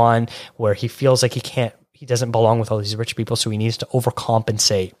going on where he feels like he doesn't belong with all these rich people, so he needs to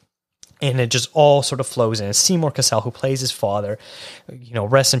overcompensate. And it just all sort of flows in. And Seymour Cassel, who plays his father,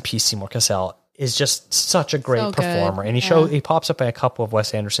 rest in peace, Seymour Cassel, is just such a great performer. And he pops up in a couple of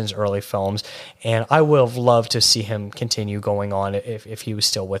Wes Anderson's early films. And I would have loved to see him continue going on if he was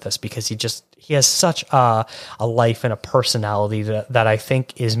still with us, because he has such a life and a personality that I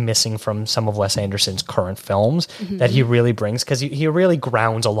think is missing from some of Wes Anderson's current films that he really brings, because he really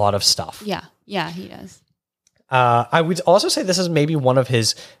grounds a lot of stuff. Yeah, he does. I would also say this is maybe one of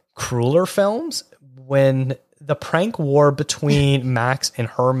his crueler films, when the prank war between Max and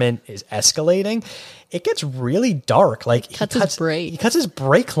Herman is escalating. It gets really dark. Like he cuts his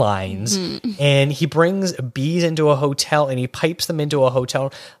brake lines, and he brings bees into a hotel, and he pipes them into a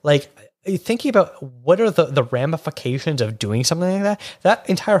hotel. Like, thinking about what are the ramifications of doing something like that, that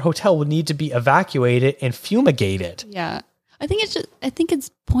entire hotel would need to be evacuated and fumigated. Yeah. I think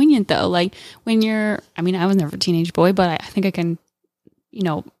it's poignant though. Like when I was never a teenage boy, but I think I can,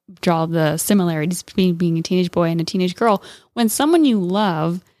 draw the similarities between being a teenage boy and a teenage girl. When someone you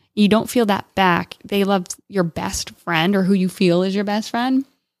love, you don't feel that back. They love your best friend, or who you feel is your best friend.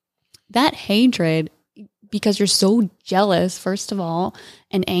 That hatred because you're so jealous, first of all,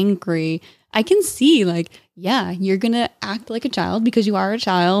 and angry. I can see, like, yeah, you're going to act like a child because you are a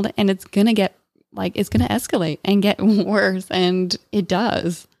child, and it's going to get, like, it's going to escalate and get worse, and it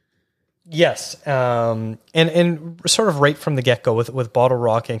does. Yes, and sort of right from the get-go with Bottle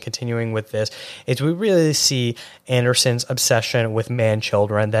Rocket and continuing with this, is we really see Anderson's obsession with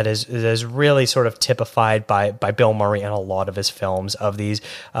man-children that is really sort of typified by Bill Murray in a lot of his films of these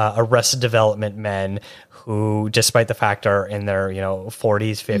Arrested Development men who, despite the fact are in their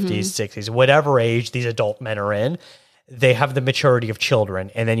 40s, 50s, 60s, whatever age these adult men are in, they have the maturity of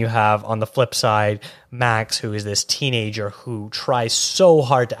children. And then you have, on the flip side, Max, who is this teenager who tries so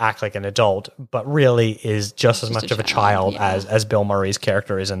hard to act like an adult, but really is just as much of a child as Bill Murray's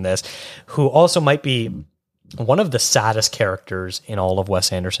character is in this, who also might be one of the saddest characters in all of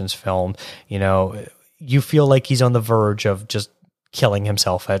Wes Anderson's film. You feel like he's on the verge of just killing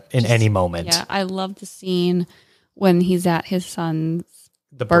himself in any moment. Yeah, I love the scene when he's at his son's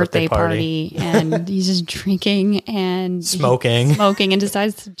birthday party and he's just drinking and smoking and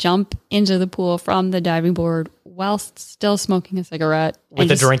decides to jump into the pool from the diving board whilst still smoking a cigarette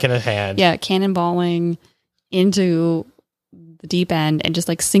with a drink in his hand. Yeah, cannonballing into the deep end and just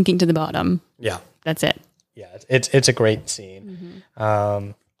like sinking to the bottom. Yeah, that's it. Yeah, it's a great scene.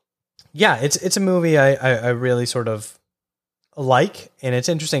 It's a movie I really sort of like, and it's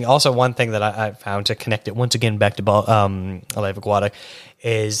interesting. Also, one thing that I found to connect it once again back to Life Aquatic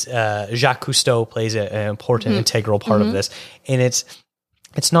is Jacques Cousteau plays an important integral part of this, and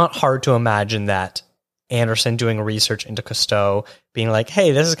it's not hard to imagine that Anderson doing research into Cousteau, being like,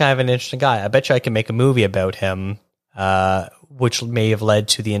 "Hey, this is kind of an interesting guy. I bet you I can make a movie about him," which may have led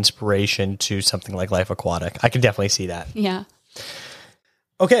to the inspiration to something like Life Aquatic. I can definitely see that. Yeah.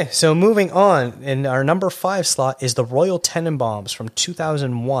 Okay, so moving on, in our number 5 slot is The Royal Tenenbaums from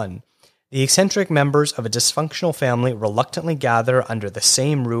 2001. The eccentric members of a dysfunctional family reluctantly gather under the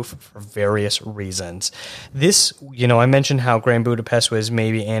same roof for various reasons. This, I mentioned how Grand Budapest was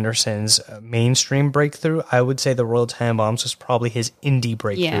maybe Anderson's mainstream breakthrough. I would say The Royal Tenenbaums was probably his indie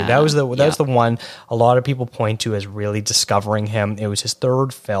breakthrough. Yeah. That was the one a lot of people point to as really discovering him. It was his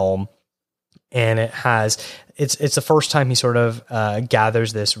third film. And it's the first time he sort of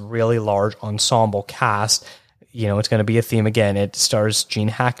gathers this really large ensemble cast. It's going to be a theme again. It stars Gene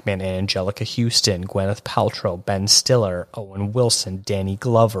Hackman and Angelica Houston, Gwyneth Paltrow, Ben Stiller, Owen Wilson, Danny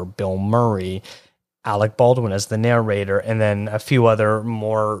Glover, Bill Murray, Alec Baldwin as the narrator, and then a few other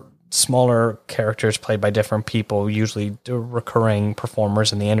more smaller characters played by different people, usually recurring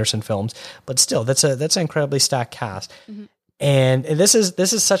performers in the Anderson films. But still, that's an incredibly stacked cast. Mm-hmm. And this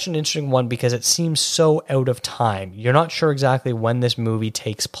is such an interesting one because it seems so out of time. You're not sure exactly when this movie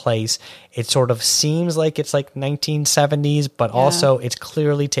takes place. It sort of seems like it's like 1970s, but also it's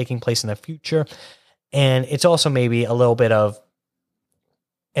clearly taking place in the future. And it's also maybe a little bit of,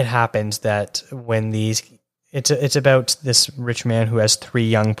 it happens that when it's about this rich man who has 3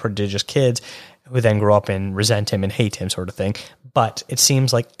 young prodigious kids who then grow up and resent him and hate him, sort of thing. But it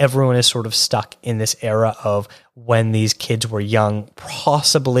seems like everyone is sort of stuck in this era of when these kids were young,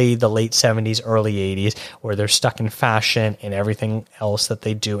 possibly the late 70s, early 80s, where they're stuck in fashion and everything else that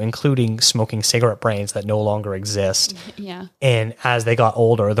they do, including smoking cigarette brains that no longer exist. Yeah. And as they got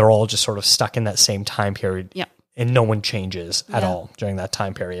older, they're all just sort of stuck in that same time period. Yeah. And no one changes at all during that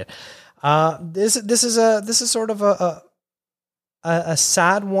time period. This is sort of a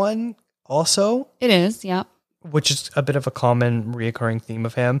sad one. Also, it is, yeah. Which is a bit of a common reoccurring theme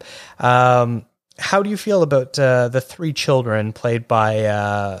of him. How do you feel about the 3 children played by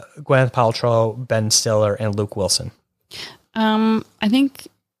Gwyneth Paltrow, Ben Stiller, and Luke Wilson? I think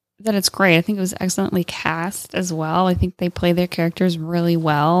that it's great. I think it was excellently cast as well. I think they play their characters really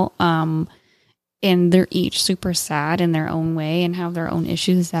well. And they're each super sad in their own way and have their own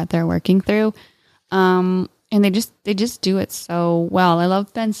issues that they're working through. And they just do it so well. I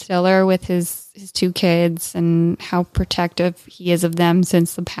love Ben Stiller with his 2 kids and how protective he is of them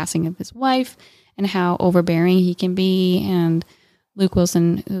since the passing of his wife and how overbearing he can be. And Luke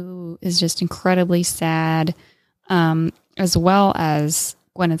Wilson, who is just incredibly sad, as well as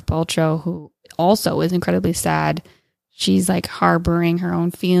Gwyneth Paltrow, who also is incredibly sad. She's like harboring her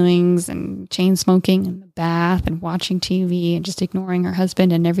own feelings and chain smoking in the bath and watching TV and just ignoring her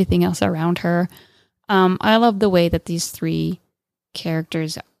husband and everything else around her. I love the way that these 3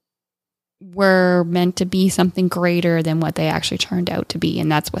 characters were meant to be something greater than what they actually turned out to be.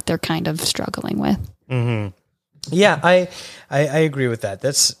 And that's what they're kind of struggling with. Mm-hmm. Yeah, I agree with that.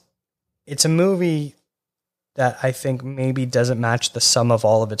 It's a movie that I think maybe doesn't match the sum of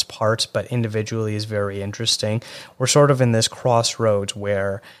all of its parts, but individually is very interesting. We're sort of in this crossroads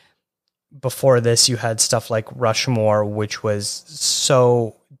where before this, you had stuff like Rushmore, which was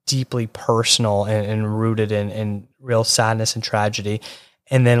so deeply personal and rooted in real sadness and tragedy.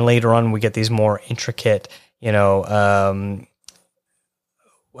 And then later on, we get these more intricate, how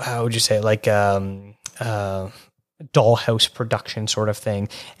would you say, like dollhouse production sort of thing.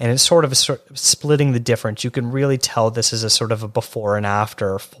 And it's sort of splitting the difference. You can really tell this is a sort of a before and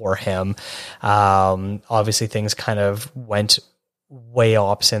after for him. Obviously, things kind of went way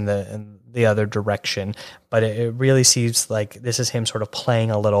opposite in the other direction, but it really seems like this is him sort of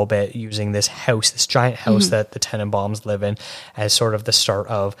playing a little bit, using this house, this giant house that the Tenenbaums live in, as sort of the start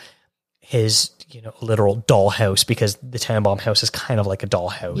of his literal dollhouse, because the Tenenbaum house is kind of like a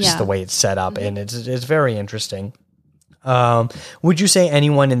dollhouse, the way it's set up, and it's very interesting. Would you say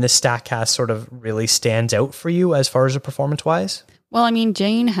anyone in the StatCast sort of really stands out for you as far as a performance wise? Well, I mean,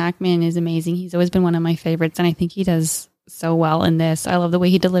 Gene Hackman is amazing. He's always been one of my favorites, and I think he does so well in this. I love the way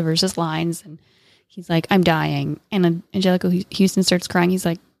he delivers his lines, and he's like, "I'm dying," and Angelica Houston starts crying. He's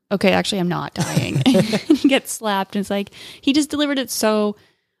like, "Okay, actually, I'm not dying." And he gets slapped, and it's like he just delivered it so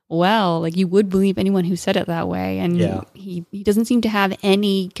well. Like, you would believe anyone who said it that way, and he doesn't seem to have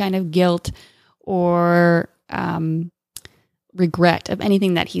any kind of guilt or regret of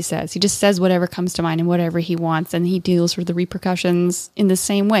anything that he says. He just says whatever comes to mind and whatever he wants, and he deals with the repercussions in the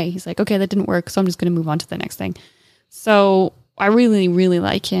same way. He's like, "Okay, that didn't work, so I'm just going to move on to the next thing." So I really, really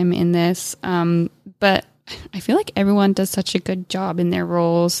like him in this. But I feel like everyone does such a good job in their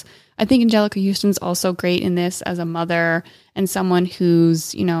roles. I think Angelica Houston's also great in this as a mother and someone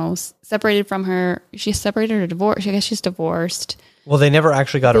who's, separated from her. She's separated or divorced. I guess she's divorced. Well, they never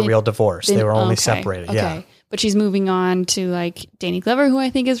actually got a real divorce. They were only separated. Okay. Yeah. But she's moving on to like Danny Glover, who I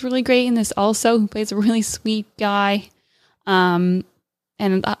think is really great in this also, who plays a really sweet guy. And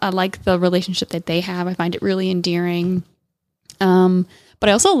I like the relationship that they have. I find it really endearing. But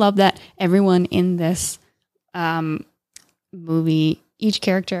I also love that everyone in this movie, each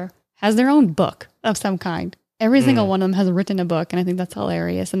character has their own book of some kind. Every single one of them has written a book, and I think that's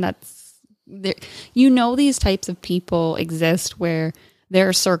hilarious. And that's, these types of people exist where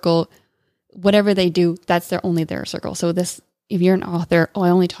their circle, whatever they do, that's their circle. So if you're an author, I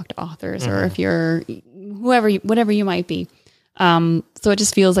only talk to authors, or if you're whatever you might be. So it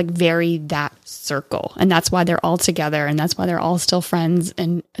just feels like very that circle, and that's why they're all together, and that's why they're all still friends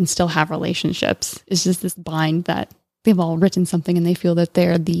and still have relationships. It's just this bind that they've all written something and they feel that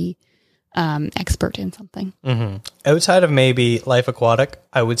they're the expert in something. Outside of maybe Life Aquatic,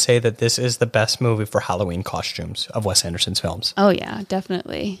 I would say that this is the best movie for Halloween costumes of Wes Anderson's films. Oh yeah,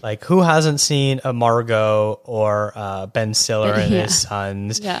 definitely. Like, who hasn't seen a Margot or Ben Stiller and his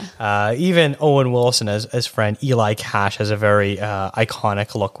sons? Yeah. Even Owen Wilson as friend Eli Cash has a very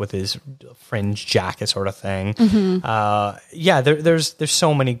iconic look with his fringe jacket sort of thing. There's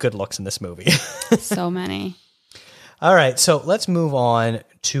so many good looks in this movie. So many. All right, so let's move on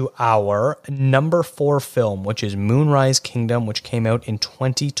to our number 4 film, which is Moonrise Kingdom, which came out in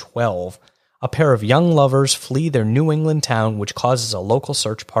 2012. A pair of young lovers flee their New England town, which causes a local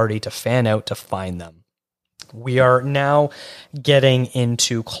search party to fan out to find them. We are now getting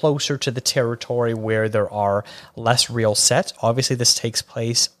into closer to the territory where there are less real sets. Obviously, this takes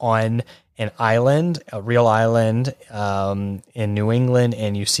place on an island, a real island in New England,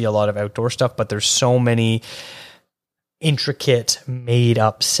 and you see a lot of outdoor stuff, but there's so many intricate made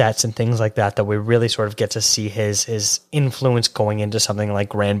up sets and things like that we really sort of get to see his influence going into something like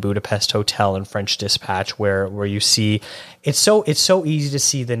Grand Budapest Hotel and French Dispatch, where you see it's so easy to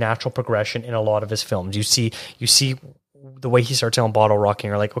see the natural progression in a lot of his films. You see the way he starts on Bottle Rocking,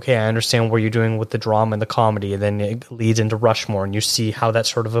 you're like, okay, I understand what you're doing with the drama and the comedy, and then it leads into Rushmore, and you see how that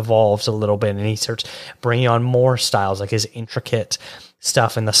sort of evolves a little bit, and he starts bringing on more styles, like his intricate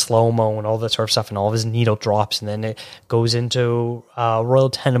stuff and the slow-mo and all that sort of stuff and all of his needle drops, and then it goes into Royal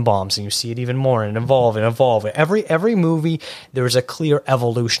Tenenbaums, and you see it even more and evolve. Every movie, there's a clear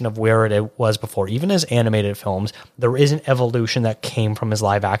evolution of where it was before. Even as animated films, there is an evolution that came from his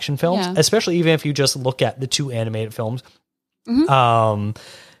live action films, especially even if you just look at the 2 animated films.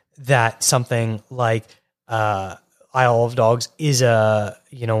 That something like Isle of Dogs is an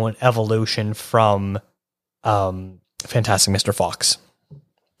evolution from Fantastic Mr. Fox.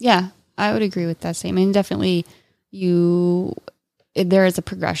 Yeah, I would agree with that statement. And definitely there is a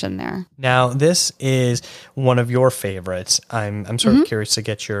progression there. Now, this is one of your favorites. I'm sort of curious to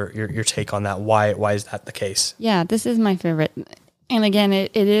get your take on that. Why is that the case? Yeah, this is my favorite. And again,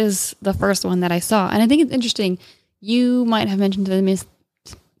 it is the first one that I saw. And I think it's interesting. You might have mentioned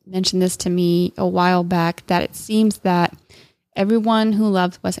this to me a while back, that it seems that everyone who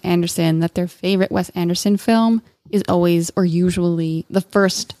loves Wes Anderson, that their favorite Wes Anderson film is always or usually the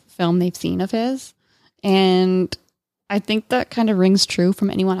first film they've seen of his. And I think that kind of rings true from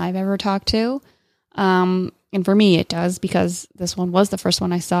anyone I've ever talked to. And for me, it does, because this one was the first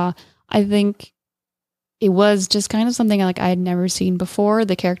one I saw. I think it was just kind of something like I had never seen before.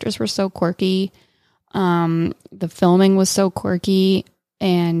 The characters were so quirky. The filming was so quirky.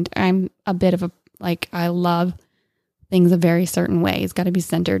 And I'm a bit of a, like, I love things a very certain way. It's got to be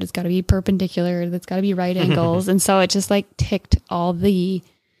centered. It's got to be perpendicular. It's got to be right angles. And so it just like ticked all the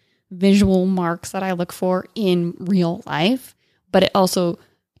visual marks that I look for in real life. But it also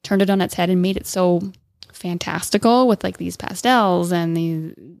turned it on its head and made it so fantastical with like these pastels and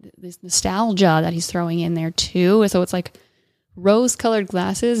this nostalgia that he's throwing in there too. So it's like rose-colored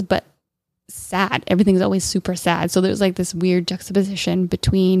glasses, but sad. Everything's always super sad. So there's like this weird juxtaposition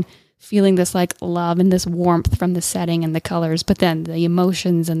between feeling this like love and this warmth from the setting and the colors, but then the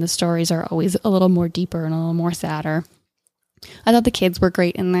emotions and the stories are always a little more deeper and a little more sadder. I thought the kids were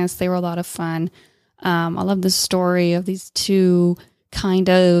great in this. They were a lot of fun. I love the story of these two kind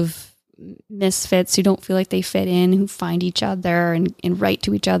of misfits who don't feel like they fit in, who find each other and write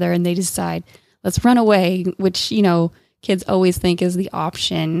to each other, and they decide, let's run away, which, you know, kids always think is the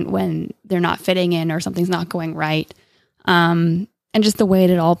option when they're not fitting in or something's not going right. And just the way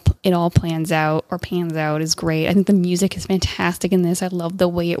it all pans out is great. I think the music is fantastic in this. I love the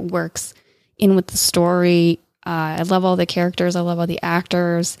way it works in with the story. I love all the characters. I love all the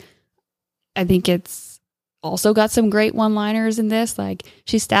actors. I think it's also got some great one-liners in this, like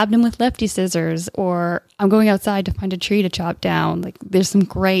she stabbed him with lefty scissors, or I'm going outside to find a tree to chop down. Like there's some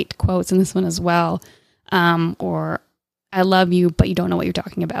great quotes in this one as well. Or I love you, but you don't know what you're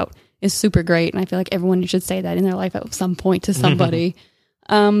talking about is super great. And I feel like everyone should say that in their life at some point to somebody.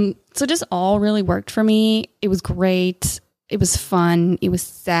 So just all really worked for me. It was great. It was fun. It was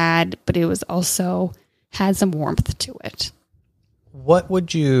sad, but it was also had some warmth to it. What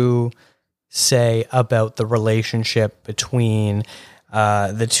would you say about the relationship between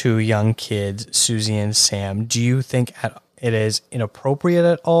the two young kids, Susie and Sam? Do you think it is inappropriate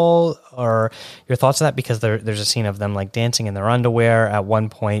at all, or your thoughts on that? Because there's a scene of them like dancing in their underwear. At one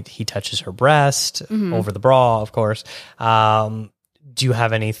point, he touches her breast over the bra, of course. Do you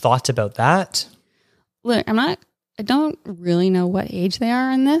have any thoughts about that? Look, I don't really know what age they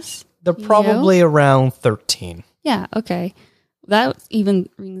are in this. They're probably around 13. Yeah. Okay. That even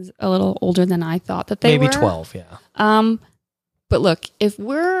rings a little older than I thought that they were. Maybe 12. Yeah. But look, if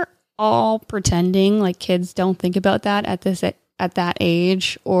we're all pretending like kids don't think about that at that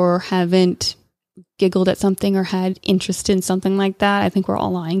age, or haven't giggled at something or had interest in something like that, I think we're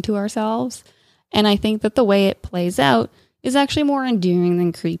all lying to ourselves. And I think that the way it plays out is actually more endearing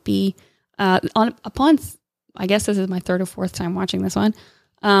than creepy. I guess this is my third or fourth time watching this one.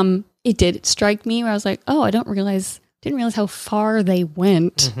 It did strike me where I was like, oh, I didn't realize how far they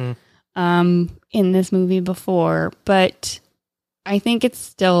went in this movie before, but I think it's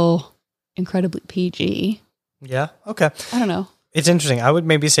still incredibly PG. Yeah. Okay. I don't know. It's interesting. I would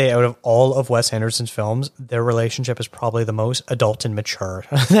maybe say out of all of Wes Anderson's films, their relationship is probably the most adult and mature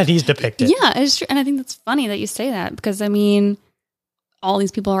that he's depicted. Yeah, it's true. And I think that's funny that you say that, because I mean, all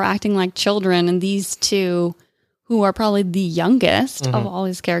these people are acting like children, and these two, who are probably the youngest of all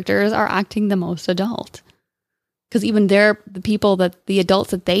his characters, are acting the most adult. Because even the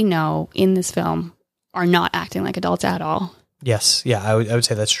adults that they know in this film are not acting like adults at all. Yes. Yeah, I would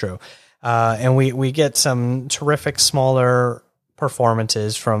say that's true. And we get some terrific smaller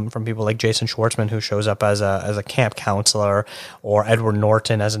performances from people like Jason Schwartzman, who shows up as a camp counselor, or Edward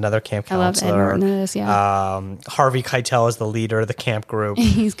Norton as another camp counselor. I love Edward Norton in this, yeah. Harvey Keitel as the leader of the camp group.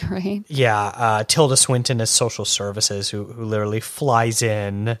 He's great. Yeah. Tilda Swinton as social services, who literally flies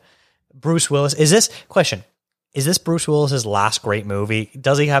in. Bruce Willis. Is this Bruce Willis's last great movie?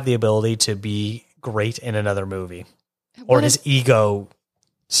 Does he have the ability to be great in another movie? Or is ego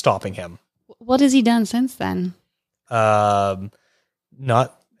stopping him? What has he done since then?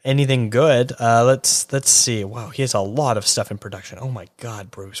 Not anything good. Let's see. Wow, he has a lot of stuff in production. Oh my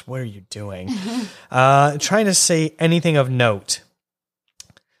God, Bruce, what are you doing? Trying to say anything of note.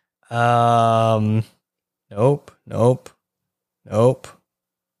 Nope. Well,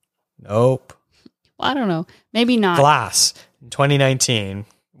 I don't know. Maybe not. Glass, 2019,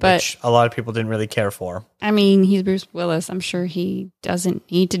 which a lot of people didn't really care for. I mean, he's Bruce Willis. I'm sure he doesn't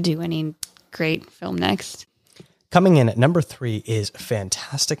need to do any great film next. Coming in at number 3 is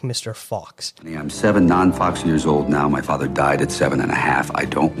Fantastic Mr. Fox. I'm 7 non-Fox years old now. My father died at 7.5. I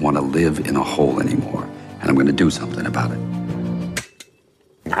don't want to live in a hole anymore, and I'm going to do something about it.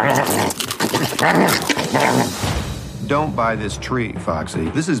 don't buy this tree, Foxy.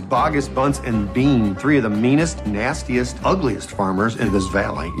 This is Bogus, Bunce, and Bean, three of the meanest, nastiest, ugliest farmers in this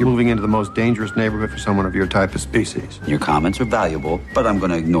valley. You're moving into the most dangerous neighborhood for someone of your type of species. Your comments are valuable, but I'm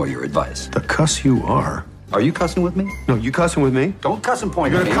going to ignore your advice. The cuss you are. Are you cussing with me? No, you cussing with me? Don't cuss and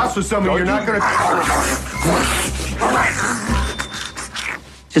point You're at me. gonna cuss with somebody, you're not gonna...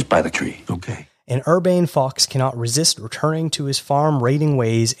 Just buy the tree. Okay. An urbane fox cannot resist returning to his farm raiding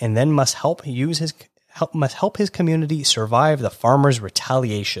ways, and then must help his community survive the farmer's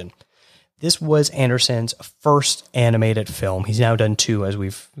retaliation. This was Anderson's first animated film. He's now done 2, as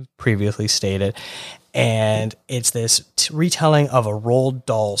we've previously stated. And it's this retelling of a Roald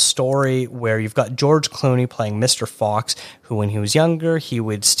Dahl story where you've got George Clooney playing Mr. Fox, who when he was younger, he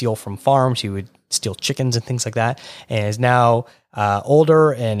would steal from farms. He would steal chickens and things like that. And is now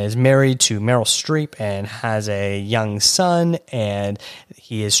older and is married to Meryl Streep and has a young son. And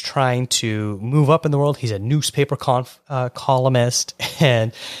he is trying to move up in the world. He's a newspaper columnist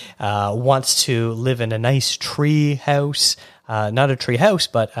and wants to live in a nice tree house. Not a tree house,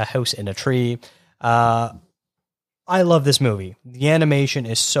 but a house in a tree. I love this movie. The animation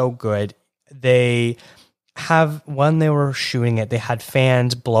is so good. They have, when they were shooting it, they had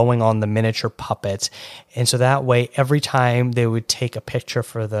fans blowing on the miniature puppets. And so that way, every time they would take a picture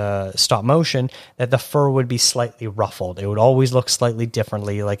for the stop motion, that the fur would be slightly ruffled. It would always look slightly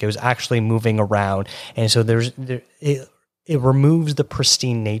differently, like it was actually moving around. And so it removes the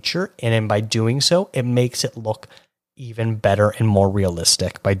pristine nature. And then by doing so, it makes it look even better and more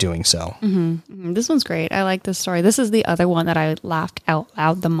realistic by doing so. Mm-hmm. Mm-hmm. This one's great. I like this story. This is the other one that I laughed out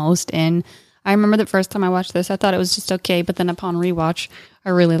loud the most in. I remember the first time I watched this, I thought it was just okay, but then upon rewatch, I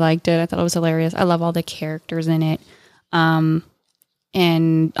really liked it. I thought it was hilarious. I love all the characters in it. And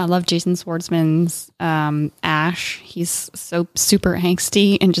I love Jason Schwartzman's Ash. He's so super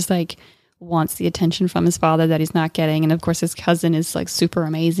angsty and just like wants the attention from his father that he's not getting. And of course his cousin is like super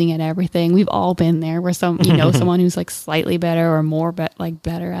amazing at everything. We've all been there where someone who's like slightly better or more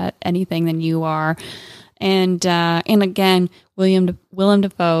better at anything than you are. And again, Willem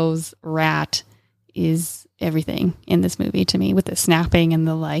Dafoe's Rat is everything in this movie to me, with the snapping and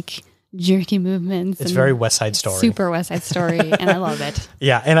the like jerky movements. It's very West Side Story. Super West Side Story, and I love it.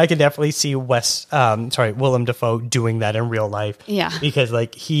 Yeah, and I can definitely see Willem Dafoe doing that in real life. Yeah. Because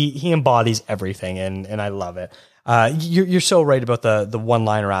like he embodies everything, and I love it. You're so right about the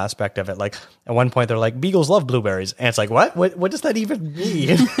one-liner aspect of it. Like at one point they're like, beagles love blueberries, and it's like, what does that even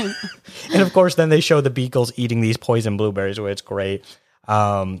mean? And of course then they show the beagles eating these poison blueberries, which is great.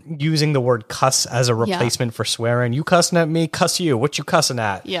 Using the word cuss as a replacement for swearing. You cussing at me, cuss you. What you cussing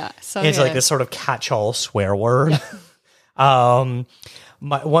at? Yeah. So it's like this sort of catch-all swear word. Yeah.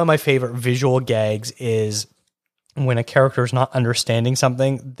 One of my favorite visual gags is when a character is not understanding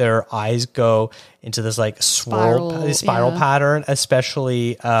something, their eyes go into this like spiral pattern,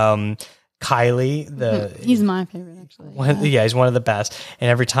 especially Kylie. He's my favorite, actually. He's one of the best. And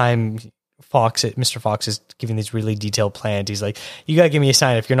every time Mr. Fox is giving these really detailed plans, he's like, you got to give me a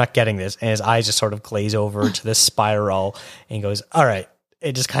sign if you're not getting this. And his eyes just sort of glaze over to this spiral and he goes, all right.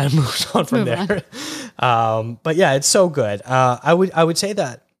 It just kind of moves on from there. But yeah, it's so good. I would say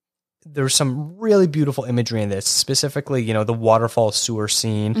that there's some really beautiful imagery in this, specifically, the waterfall sewer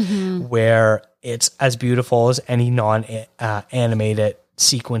scene where it's as beautiful as any non-animated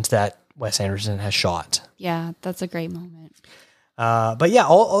sequence that Wes Anderson has shot. Yeah, that's a great moment. But yeah,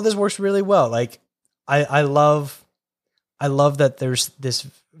 all this works really well. Like I love that there's this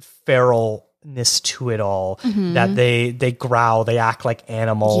feralness to it all, that they growl, they act like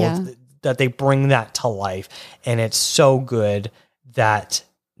animals, that they bring that to life. And it's so good that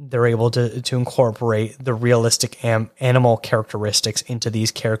they're able to incorporate the realistic animal characteristics into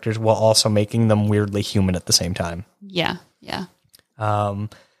these characters while also making them weirdly human at the same time. Yeah. Yeah.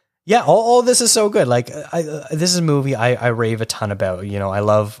 All this is so good. Like this is a movie I rave a ton about. I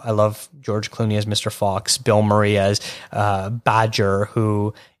love George Clooney as Mr. Fox, Bill Murray as Badger,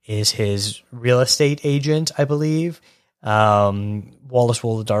 who is his real estate agent, I believe. Wallace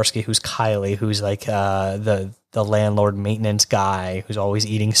Wolodarski, who's Kylie, who's like the landlord maintenance guy who's always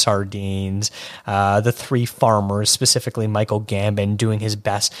eating sardines. The three farmers, specifically Michael Gambon, doing his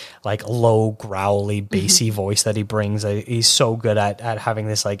best like low, growly, bassy voice that he brings. He's so good at having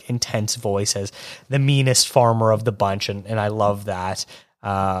this like intense voice as the meanest farmer of the bunch, and I love that.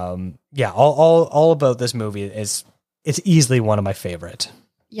 All about this movie it's easily one of my favorite.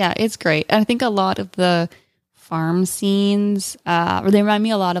 Yeah, it's great. I think a lot of the farm scenes, they remind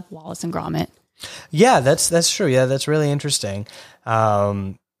me a lot of Wallace and Gromit. Yeah, that's true. Yeah, that's really interesting.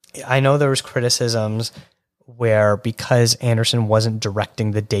 I know there was criticisms where because Anderson wasn't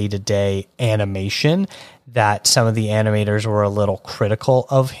directing the day-to-day animation, that some of the animators were a little critical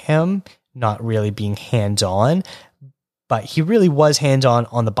of him not really being hands-on. But he really was hands-on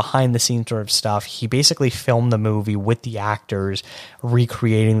on the behind-the-scenes sort of stuff. He basically filmed the movie with the actors,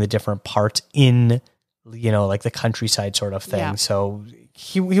 recreating the different parts in, you know, like the countryside sort of thing. Yeah. So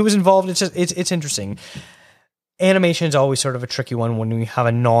he was involved. It's interesting. Animation is always sort of a tricky one when we have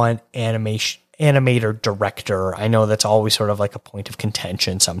a animator director. I know that's always sort of like a point of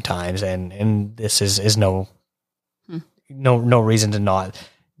contention sometimes, and this is no reason to not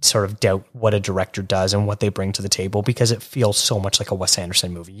sort of doubt what a director does and what they bring to the table, because it feels so much like a Wes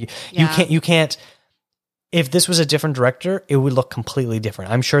Anderson movie. You can't. If this was a different director, it would look completely different.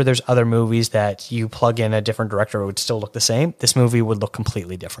 I'm sure there's other movies that you plug in a different director, it would still look the same. This movie would look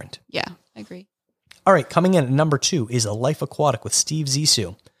completely different. Yeah, I agree. All right, coming in at number 2 is A Life Aquatic with Steve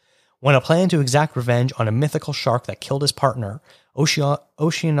Zissou. When a plan to exact revenge on a mythical shark that killed his partner,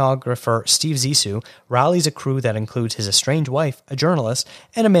 oceanographer Steve Zissou rallies a crew that includes his estranged wife, a journalist,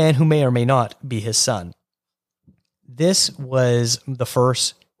 and a man who may or may not be his son. This was the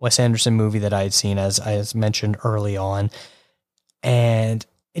first Wes Anderson movie that I had seen, as mentioned early on. And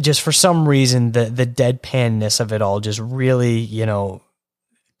it just, for some reason, the deadpanness of it all just really, you know,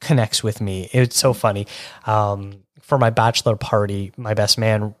 connects with me. It's so funny. For my bachelor party, my best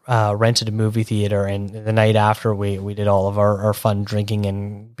man rented a movie theater, and the night after we did all of our fun drinking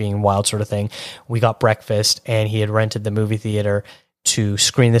and being wild sort of thing, we got breakfast, and he had rented the movie theater to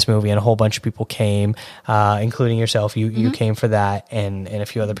screen this movie, and a whole bunch of people came, including yourself. You came for that, and a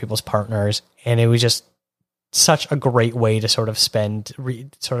few other people's partners, and it was just such a great way to sort of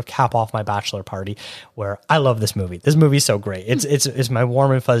cap off my bachelor party, where I love this movie. This movie is so great. It's my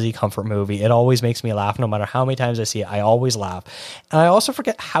warm and fuzzy comfort movie. It always makes me laugh. No matter how many times I see it, I always laugh. And I also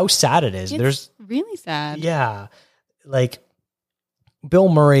forget how sad it is. It's really sad. Yeah. Like, Bill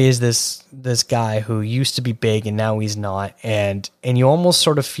Murray is this guy who used to be big and now he's not. And you almost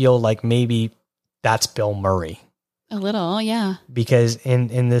sort of feel like maybe that's Bill Murray. A little, yeah. Because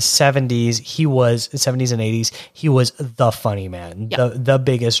in the 70s, and 80s, he was the funny man, the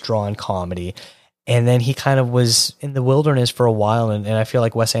biggest draw in comedy. And then he kind of was in the wilderness for a while. And I feel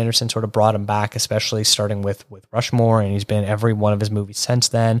like Wes Anderson sort of brought him back, especially starting with Rushmore. And he's been in every one of his movies since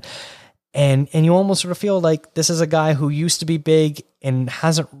then. And you almost sort of feel like this is a guy who used to be big and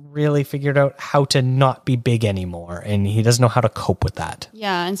hasn't really figured out how to not be big anymore. And he doesn't know how to cope with that.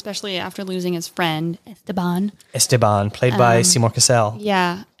 Yeah, and especially after losing his friend, Esteban. Played by Seymour Cassel.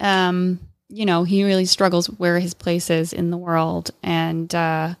 Yeah. You know, he really struggles where his place is in the world. And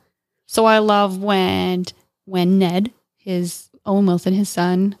so I love when Ned, Owen Wilson, his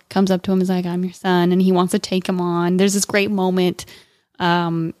son, comes up to him and is like, I'm your son. And he wants to take him on. There's this great moment.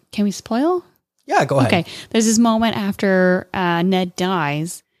 Can we spoil? Yeah, go ahead. Okay. There's this moment after Ned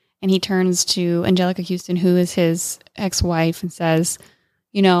dies, and he turns to Angelica Houston, who is his ex-wife, and says,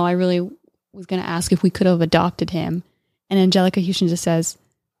 you know, I really was going to ask if we could have adopted him. And Angelica Houston just says,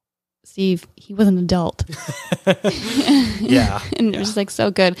 Steve, he was an adult. Yeah. And it was like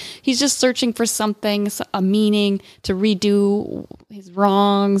so good. He's just searching for something, a meaning, to redo his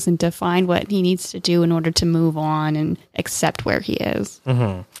wrongs and to find what he needs to do in order to move on and accept where he is.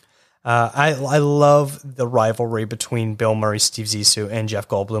 Mm-hmm. I love the rivalry between Bill Murray, Steve Zissou, and Jeff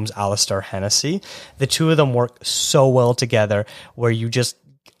Goldblum's Alistair Hennessy. The two of them work so well together, where you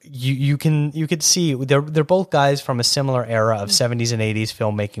could see they're both guys from a similar era of 70s and 80s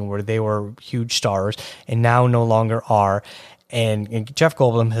filmmaking, where they were huge stars and now no longer are. And Jeff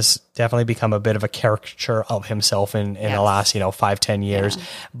Goldblum has definitely become a bit of a caricature of himself in the last 5-10 years. Yeah.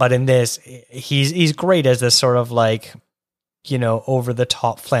 But in this, he's great as this sort of like, over the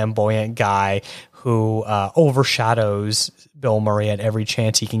top flamboyant guy who overshadows Bill Murray at every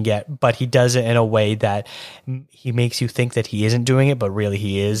chance he can get, but he does it in a way that he makes you think that he isn't doing it, but really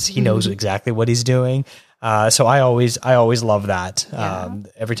he is. He knows exactly what he's doing. So I always love that. Yeah.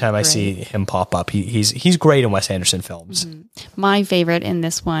 Every time I see him pop up, he's great in Wes Anderson films. Mm-hmm. My favorite in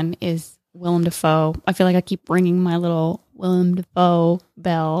this one is Willem Dafoe. I feel like I keep ringing my little Willem Dafoe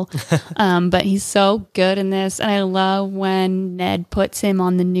bell, but he's so good in this. And I love when Ned puts him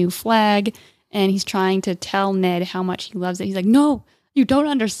on the new flag and he's trying to tell Ned how much he loves it. He's like, no, you don't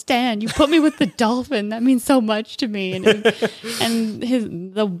understand. You put me with the dolphin. That means so much to me. And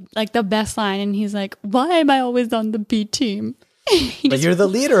the best line. And he's like, why am I always on the B team? But you're the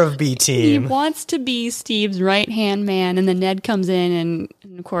leader of B team. He wants to be Steve's right-hand man. And then Ned comes in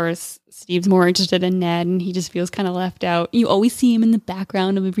and of course, Steve's more interested in Ned, and he just feels kind of left out. You always see him in the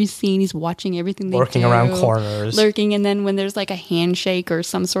background of every scene. He's watching everything they do. Lurking around corners. Lurking, and then when there's like a handshake or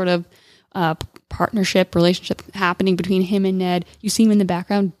some sort of partnership relationship happening between him and Ned. You see him in the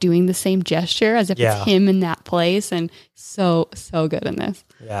background doing the same gesture as if it's him in that place, and so good in this.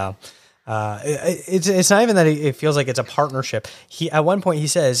 Yeah. It's not even that it feels like it's a partnership. At one point he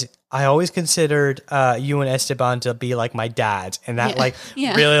says, I always considered you and Esteban to be like my dads, and that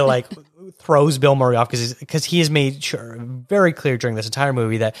really like throws Bill Murray off because he has made sure very clear during this entire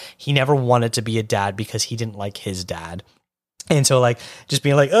movie that he never wanted to be a dad because he didn't like his dad. And so, like, just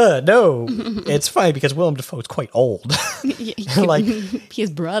being like, no, it's fine because Willem Dafoe's quite old. Like his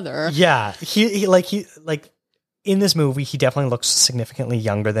brother. Yeah, he in this movie, he definitely looks significantly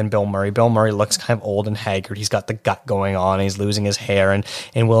younger than Bill Murray. Bill Murray looks kind of old and haggard. He's got the gut going on. And he's losing his hair, and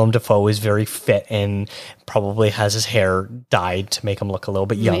Willem Dafoe is very fit and probably has his hair dyed to make him look a little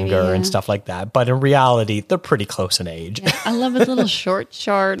bit younger and stuff like that. But in reality, they're pretty close in age. Yeah, I love his little short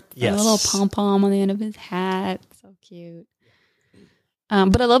shorts, yes. And a little pom-pom on the end of his hat. So cute.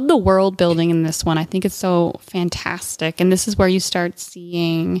 But I love the world building in this one. I think it's so fantastic. And this is where you start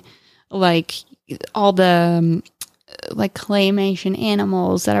seeing like all the like claymation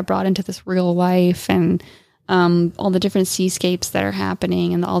animals that are brought into this real life, and all the different seascapes that are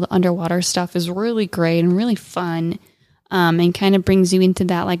happening, and all the underwater stuff is really great and really fun. And kind of brings you into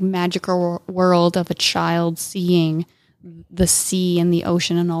that like magical world of a child seeing the sea and the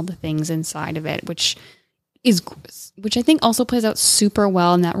ocean and all the things inside of it, which I think also plays out super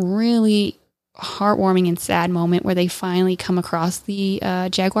well in that really heartwarming and sad moment where they finally come across the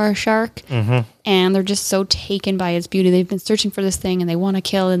jaguar shark, and they're just so taken by its beauty. They've been searching for this thing, and they want to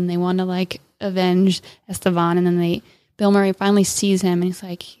kill it, and they want to like avenge Esteban. And then Bill Murray finally sees him, and he's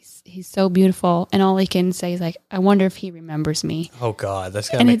like, he's so beautiful, and all he can say is like, I wonder if he remembers me. Oh God, that's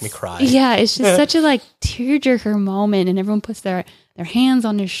gonna make me cry. Yeah, it's just such a like tearjerker moment, and everyone puts their hands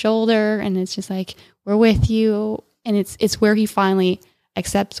on his shoulder, and it's just like, we're with you. And it's where he finally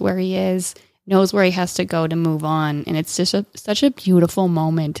accepts where he is, knows where he has to go to move on. And it's just such a beautiful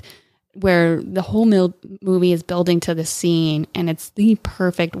moment where the whole movie is building to the scene, and it's the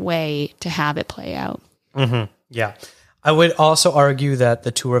perfect way to have it play out. Mm-hmm. Yeah. I would also argue that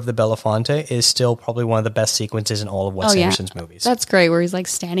the tour of the Belafonte is still probably one of the best sequences in all of Wes Anderson's movies. That's great, where he's like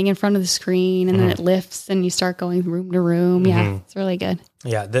standing in front of the screen, and then it lifts and you start going room to room. Yeah, it's really good.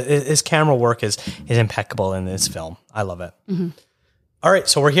 Yeah, his camera work is impeccable in this film. I love it. All right,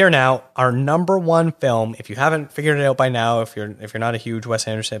 so we're here now. Our number one film, if you haven't figured it out by now, if you're not a huge Wes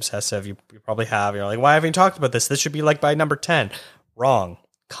Anderson obsessive, you probably have. You're like, why haven't you talked about this? This should be like by number 10. Wrong.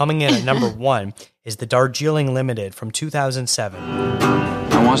 Coming in at number 1 is the Darjeeling Limited from 2007.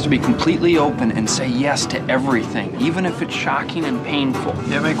 I want us to be completely open and say yes to everything, even if it's shocking and painful. Do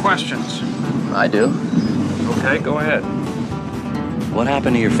you have any questions? I do. Okay, go ahead. What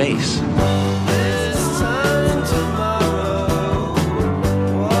happened to your face?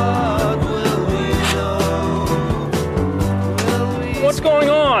 What's going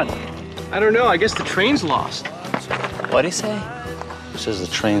on? I don't know. I guess the train's lost. What'd he say? He says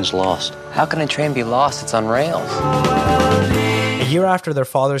the train's lost. How can a train be lost? It's on rails. A year after their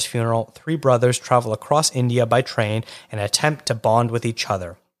father's funeral, 3 brothers travel across India by train and attempt to bond with each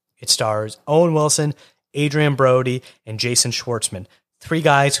other. It stars Owen Wilson, Adrian Brody, and Jason Schwartzman, 3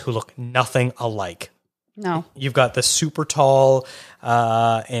 guys who look nothing alike. No. You've got the super tall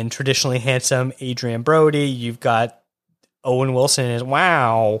and traditionally handsome Adrian Brody. You've got Owen Wilson is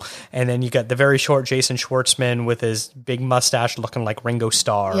wow. And then you got the very short Jason Schwartzman with his big mustache looking like Ringo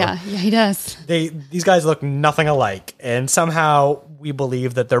Starr. Yeah, he does. These guys look nothing alike. And somehow we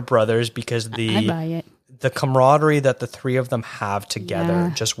believe that they're brothers because I buy it. The camaraderie that the 3 of them have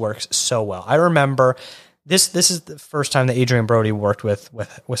together just works so well. I remember this is the first time that Adrian Brody worked with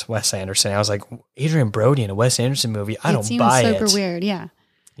Wes Anderson. I was like, Adrian Brody in a Wes Anderson movie? I don't buy it. Super weird, yeah.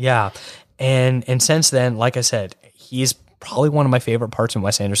 Yeah. And since then, like I said, he's probably one of my favorite parts in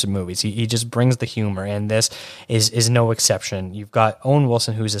Wes Anderson movies. He just brings the humor, and this is no exception. You've got Owen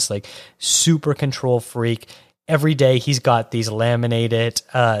Wilson, who's this like super control freak. Every day he's got these laminated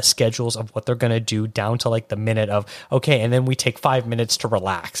schedules of what they're going to do down to like the minute of, okay, and then we take 5 minutes to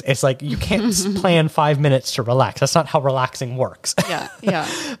relax. It's like, you can't plan 5 minutes to relax. That's not how relaxing works. Yeah.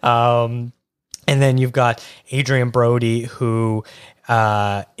 And then you've got Adrian Brody, who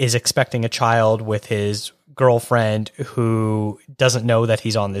is expecting a child with his girlfriend who doesn't know that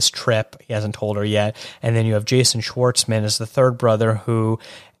he's on this trip. He hasn't told her yet. And then you have Jason Schwartzman as the 3rd brother who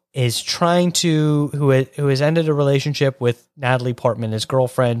is trying to, who has ended a relationship with Natalie Portman, his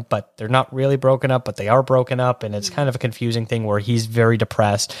girlfriend, but they're not really broken up, but they are broken up. And it's kind of a confusing thing where he's very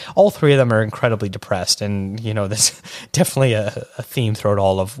depressed. All 3 of them are incredibly depressed. And, you know, this definitely a theme throughout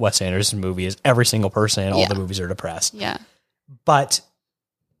all of Wes Anderson movies. Every single person in all the movies are depressed. Yeah. But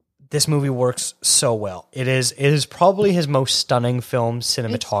this movie works so well. It is probably his most stunning film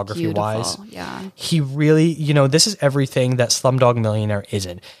cinematography wise. Yeah. He really, this is everything that Slumdog Millionaire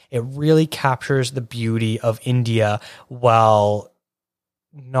isn't. It really captures the beauty of India while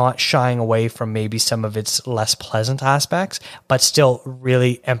not shying away from maybe some of its less pleasant aspects, but still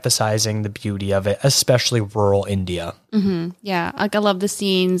really emphasizing the beauty of it, especially rural India. Mm-hmm. Yeah. Like I love the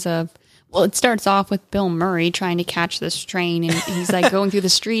scenes of, well, it starts off with Bill Murray trying to catch this train, and he's like going through the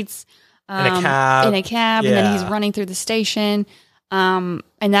streets in a cab, and then he's running through the station. And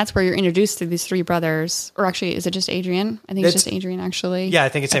that's where you're introduced to these three brothers. Or actually, is it just Adrian? I think it's just Adrian, actually. Yeah, I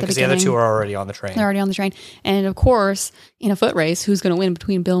think it's him because the other two are already on the train. They're already on the train. And of course, in a foot race, who's going to win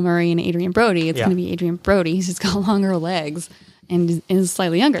between Bill Murray and Adrian Brody? It's going to be Adrian Brody. He's just got longer legs and is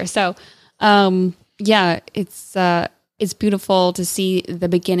slightly younger. So, it's beautiful to see the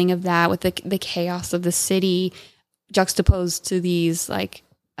beginning of that with the chaos of the city juxtaposed to these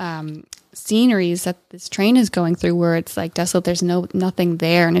sceneries that this train is going through, where it's like desolate. There's nothing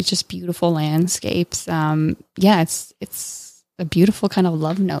there, and it's just beautiful landscapes. It's a beautiful kind of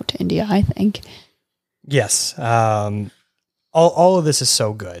love note to India, I think. Yes, all of this is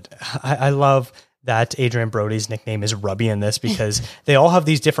so good. I love that Adrian Brody's nickname is Rubby in this because they all have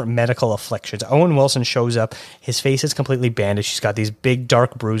these different medical afflictions. Owen Wilson shows up, his face is completely bandaged. He's got these big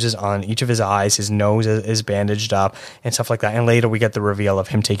dark bruises on each of his eyes. His nose is bandaged up and stuff like that. And later we get the reveal of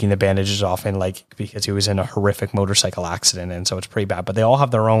him taking the bandages off because he was in a horrific motorcycle accident. And so it's pretty bad, but they all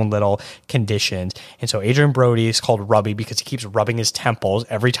have their own little conditions. And so Adrian Brody is called Rubby because he keeps rubbing his temples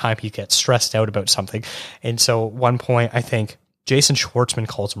every time he gets stressed out about something. And so at one point, I think Jason Schwartzman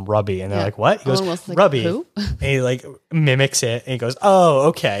calls him Rubby, and they're like, "What?" He goes, "Rubby," and he mimics it, and he goes, "Oh,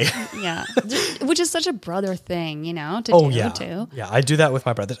 okay." Yeah, which is such a brother thing, to do too. Yeah, I do that with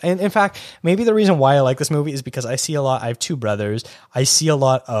my brothers, and in fact, maybe the reason why I like this movie is because I see a lot. I have two brothers. I see a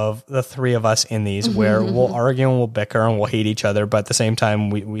lot of the three of us in these, where we'll argue and we'll bicker and we'll hate each other, but at the same time,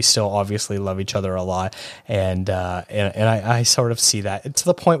 we still obviously love each other a lot, and I sort of see that. It's to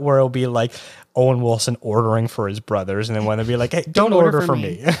the point where it'll be like Owen Wilson ordering for his brothers, and then when they'll be like, "Hey, don't order for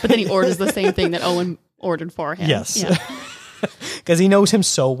me." But then he orders the same thing that Owen ordered for him. Yes, because he knows him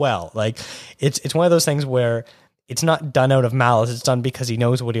so well. Like it's one of those things where it's not done out of malice; it's done because he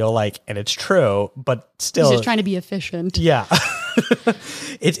knows what he'll like, and it's true. But still, he's just trying to be efficient. Yeah,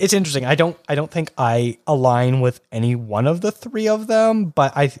 it's interesting. I don't think I align with any one of the three of them,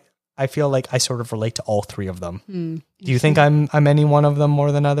 but I feel like I sort of relate to all three of them. Do you think I'm any one of them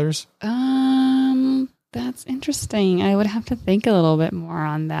more than others? That's interesting. I would have to think a little bit more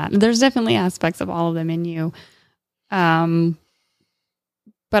on that. There's definitely aspects of all of them in you. But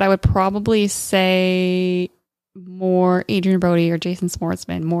I would probably say more Adrian Brody or Jason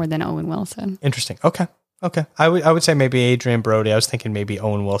Schwartzman more than Owen Wilson. Interesting. Okay. I would say maybe Adrian Brody. I was thinking maybe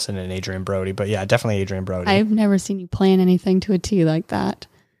Owen Wilson and Adrian Brody, but yeah, definitely Adrian Brody. I've never seen you plan anything to a T like that.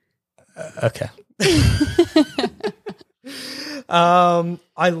 Okay.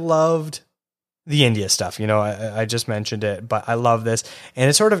 I loved the India stuff. I just mentioned it, but I love this. And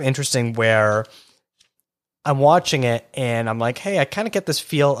it's sort of interesting where I'm watching it and I'm like, hey, I kind of get this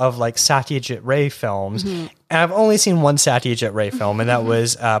feel of like Satyajit Ray films. And I've only seen one Satyajit Ray film, and that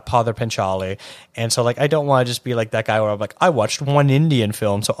was Padar Panchali. And so I don't want to just be like that guy where I'm like, I watched one Indian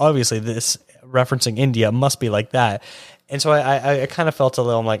film, so obviously this referencing India must be like that. And so I kind of felt a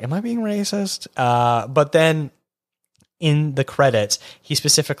little, I'm like, am I being racist? But then in the credits, he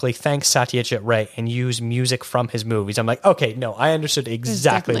specifically thanks Satyajit Ray and used music from his movies. I'm like, okay, no, I understood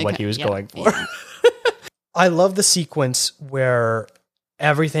exactly what he was going for. Yeah. I love the sequence where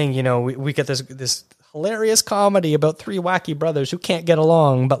everything, we get this hilarious comedy about three wacky brothers who can't get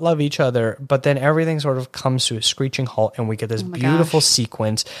along but love each other. But then everything sort of comes to a screeching halt, and we get this beautiful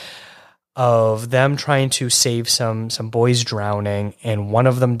sequence of them trying to save some boys drowning, and one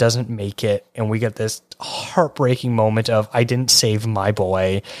of them doesn't make it, and we get this heartbreaking moment of I didn't save my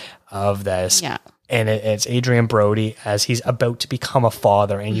boy of this. Yeah. And it's Adrian Brody as he's about to become a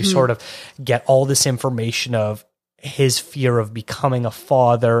father, and you sort of get all this information of his fear of becoming a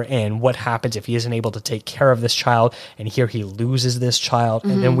father and what happens if he isn't able to take care of this child, and here he loses this child.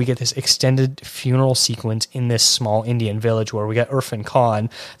 And then we get this extended funeral sequence in this small Indian village where we get Irfan Khan,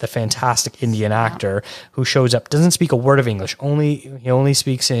 the fantastic Indian actor, who shows up, doesn't speak a word of English, he only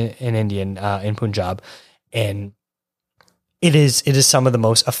speaks in Indian, in Punjab. And it is some of the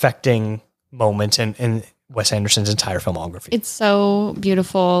most affecting moments in Wes Anderson's entire filmography. It's so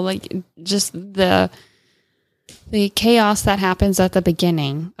beautiful, like just the chaos that happens at the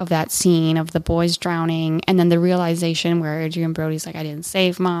beginning of that scene of the boys drowning, and then the realization where Adrian Brody's like, I didn't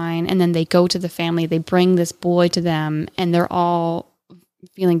save mine, and then they go to the family, they bring this boy to them, and they're all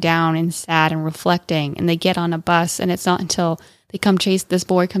feeling down and sad and reflecting, and they get on a bus, and it's not until this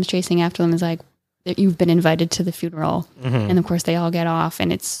boy comes chasing after them, is like, you've been invited to the funeral. And of course they all get off,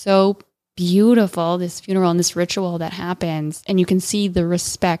 and it's so beautiful, this funeral and this ritual that happens, and you can see the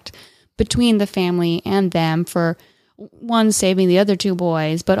respect between the family and them for one saving the other two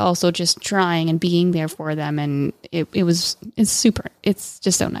boys, but also just trying and being there for them. And it's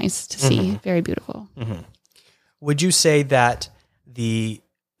just so nice to see. Very beautiful. Would you say that the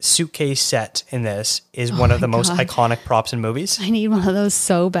suitcase set in this is one of the most iconic props in movies? I need one of those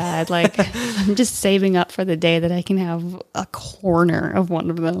so bad. Like, I'm just saving up for the day that I can have a corner of one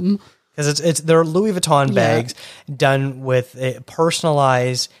of them. Because they're Louis Vuitton bags done with a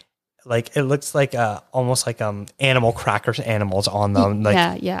personalized, like, it looks like almost like animal crackers animals on them.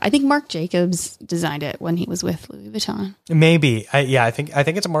 Like, yeah. I think Marc Jacobs designed it when he was with Louis Vuitton. Maybe. I think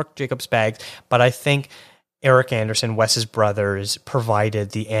it's a Marc Jacobs bag, but I think Eric Anderson, Wes's brothers,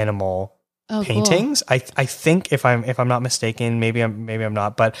 provided the animal paintings. Cool. I think if I'm not mistaken, maybe I'm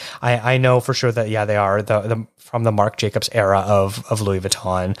not, but I know for sure that they are the from the Marc Jacobs era of Louis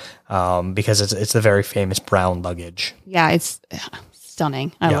Vuitton, because it's the very famous brown luggage. Yeah, it's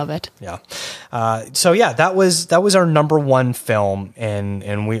stunning. I love it. Yeah. So that was our number one film,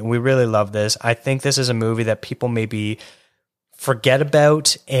 and we really love this. I think this is a movie that people maybe forget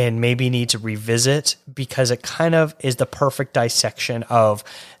about and maybe need to revisit, because it kind of is the perfect dissection of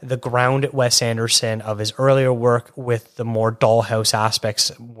the grounded Wes Anderson of his earlier work with the more dollhouse aspects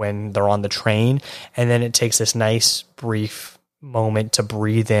when they're on the train. And then it takes this nice brief moment to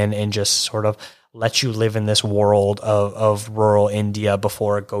breathe in and just sort of let you live in this world of rural India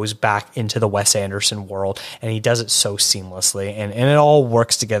before it goes back into the Wes Anderson world. And he does it so seamlessly, and it all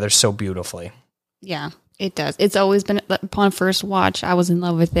works together so beautifully. Yeah. It does. It's always been, upon first watch, I was in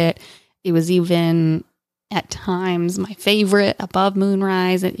love with it. It was even at times my favorite above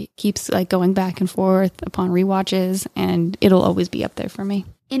Moonrise. It keeps like going back and forth upon rewatches, and it'll always be up there for me.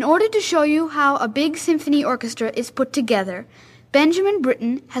 In order to show you how a big symphony orchestra is put together, Benjamin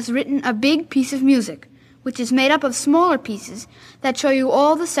Britten has written a big piece of music, which is made up of smaller pieces that show you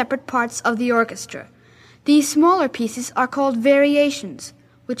all the separate parts of the orchestra. These smaller pieces are called variations,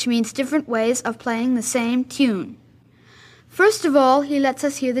 which means different ways of playing the same tune. First of all, he lets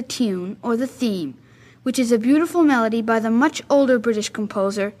us hear the tune, or the theme, which is a beautiful melody by the much older British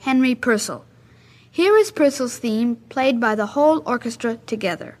composer Henry Purcell. Here is Purcell's theme, played by the whole orchestra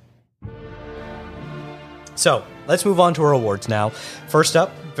together. So, let's move on to our awards now. First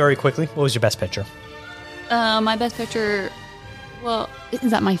up, very quickly, what was your best picture? My best picture, well,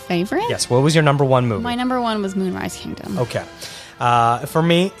 is that my favorite? Yes, what was your number one movie? My number one was Moonrise Kingdom. Okay. For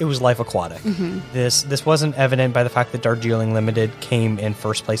me, it was Life Aquatic. This wasn't evident by the fact that Darjeeling Limited came in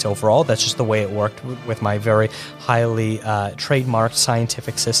first place overall. That's just the way it worked with my very highly trademarked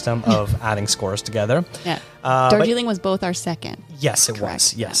scientific system of adding scores together. Yeah. Darjeeling was both our second. Yes, it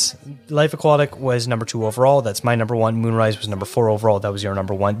was. Yes. Life Aquatic was number 2 overall. That's my number 1. Moonrise was number 4 overall. That was your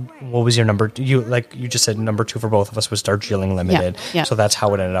number 1. What was your number? You just said number 2 for both of us was Darjeeling Limited. Yeah. So that's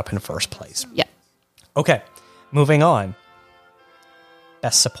how it ended up in first place. Yeah. Okay. Moving on.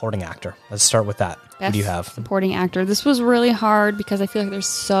 Best supporting actor. Let's start with that. Who do you have? Supporting actor. This was really hard because I feel like there's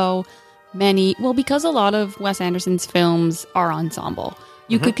so many. Well, because a lot of Wes Anderson's films are ensemble.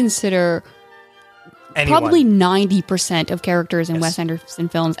 You could consider probably 90% of characters in Wes Anderson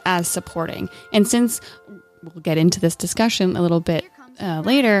films as supporting. And since we'll get into this discussion a little bit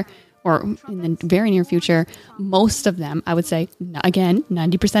later, or in the very near future, most of them, I would say, again,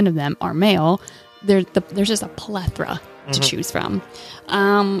 90% of them are male. There's just a plethora to choose from.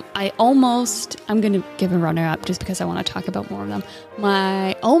 I'm going to give a runner-up just because I want to talk about more of them.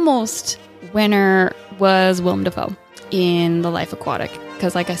 My almost winner was Willem Dafoe in The Life Aquatic,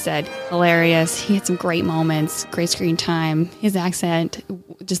 because like I said, hilarious. He had some great moments, great screen time. His accent,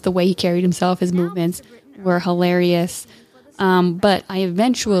 just the way he carried himself, his movements were hilarious. But I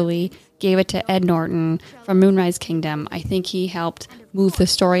eventually gave it to Ed Norton from Moonrise Kingdom. I think he helped move the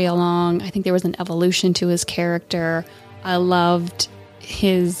story along. I think there was an evolution to his character. I loved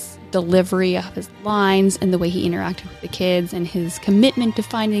his delivery of his lines and the way he interacted with the kids and his commitment to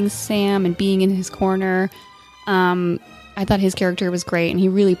finding Sam and being in his corner. I thought his character was great, and he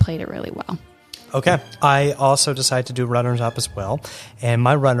really played it really well. Okay. I also decided to do runners-up as well, and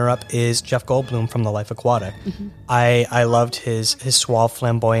my runner-up is Jeff Goldblum from The Life Aquatic. I loved his suave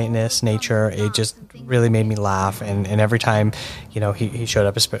flamboyantness, nature. It just really made me laugh, and every time, he showed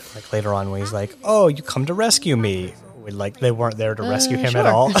up, like later on, when he's like, "Oh, you come to rescue me." Like they weren't there to rescue him at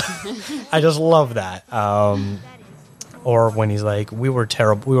all. I just love that. or when he's like, we were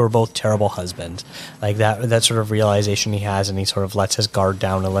both terrible husbands. Like that sort of realization he has, and he sort of lets his guard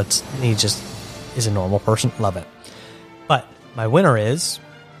down and he just is a normal person. Love it. But my winner is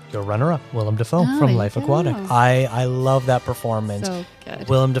your runner-up, Willem Dafoe from Life Aquatic. I love that performance. So good.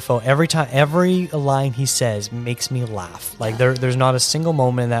 Willem Dafoe, every line he says makes me laugh. Like there's not a single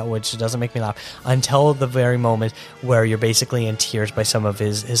moment in that which doesn't make me laugh until the very moment where you're basically in tears by some of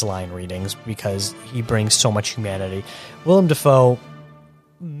his line readings, because he brings so much humanity. Willem Dafoe,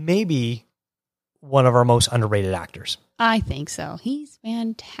 maybe one of our most underrated actors. I think so. He's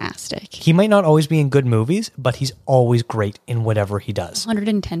fantastic. He might not always be in good movies, but he's always great in whatever he does.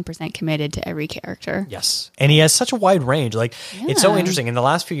 110% committed to every character. Yes. And he has such a wide range. Like, it's so interesting. In the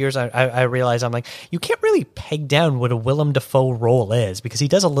last few years, I realized, I'm like, you can't really peg down what a Willem Dafoe role is, because he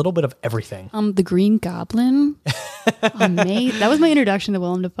does a little bit of everything. The Green Goblin. That was my introduction to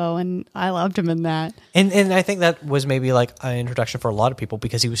Willem Dafoe, and I loved him in that. And I think that was maybe like an introduction for a lot of people,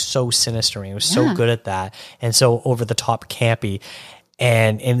 because he was so sinister and he was so good at that, and so over the top campy,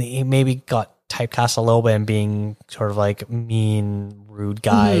 and he maybe got typecast a little bit in being sort of like mean, rude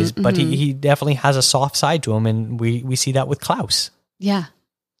guys, but he definitely has a soft side to him, and we see that with Klaus. Yeah.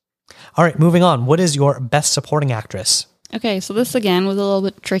 All right, moving on. What is your best supporting actress? Okay, so this again was a little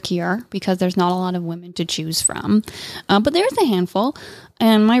bit trickier because there's not a lot of women to choose from, but there's a handful.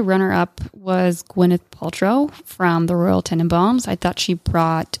 And my runner-up was Gwyneth Paltrow from The Royal Tenenbaums. I thought she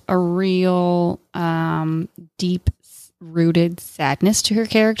brought a real deep-rooted sadness to her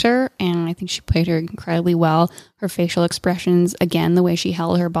character, and I think she played her incredibly well. Her facial expressions, again, the way she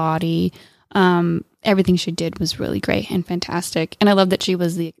held her body, everything she did was really great and fantastic. And I love that she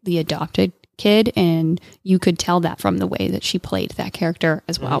was the adopted kid, and you could tell that from the way that she played that character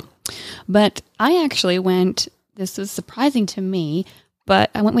as well. But I actually this was surprising to me,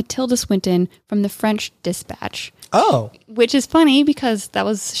 but I went with Tilda Swinton from The French Dispatch. Oh. Which is funny because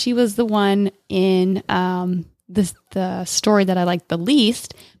she was the one in the story that I liked the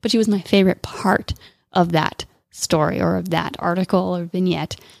least, but she was my favorite part of that story or of that article or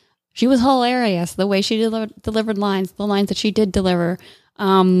vignette. She was hilarious. The way she delivered lines, the lines that she did deliver,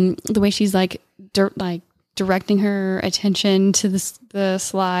 the way she's like directing her attention to the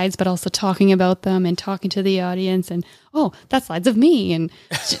slides, but also talking about them and talking to the audience, and that's slides of me, and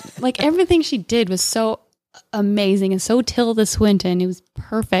like everything she did was so amazing and so Tilda Swinton. It was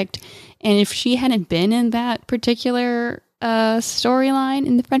perfect. And if she hadn't been in that particular storyline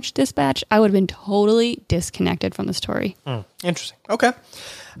in The French Dispatch, I would have been totally disconnected from the story. Interesting. Okay.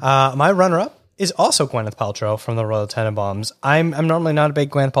 My runner-up is also Gwyneth Paltrow from The Royal Tenenbaums. I'm normally not a big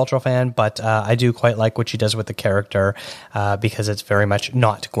Gwyneth Paltrow fan, but I do quite like what she does with the character because it's very much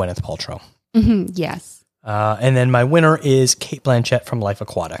not Gwyneth Paltrow. Yes. And then my winner is Cate Blanchett from Life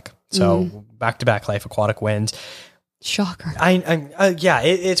Aquatic. So back-to-back Life Aquatic wins. Shocker.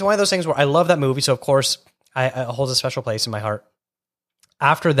 It's one of those things where I love that movie, so of course it holds a special place in my heart.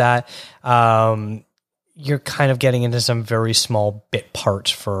 After that, you're kind of getting into some very small bit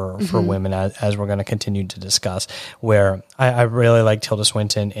parts for women, as we're going to continue to discuss, where I really like Tilda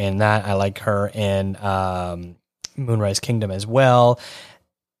Swinton in that. I like her in Moonrise Kingdom as well.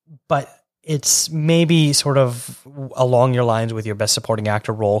 But it's maybe sort of along your lines with your best supporting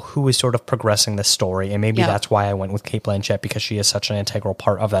actor role, who is sort of progressing the story. And maybe that's why I went with Cate Blanchett, because she is such an integral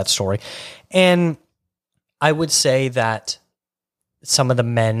part of that story. And I would say that some of the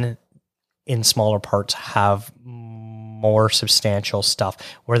men in smaller parts have more substantial stuff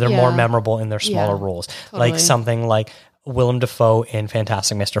where they're more memorable in their smaller roles. Totally. Like something like Willem Dafoe in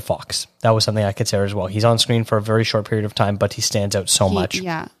Fantastic Mr. Fox. That was something I consider as well. He's on screen for a very short period of time, but he stands out so much.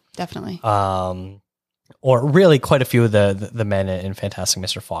 Yeah, definitely. Or really quite a few of the men in Fantastic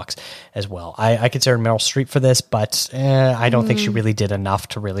Mr. Fox as well. I consider Meryl Streep for this, but I don't think she really did enough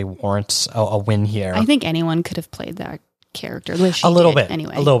to really warrant a win here. I think anyone could have played that character. A little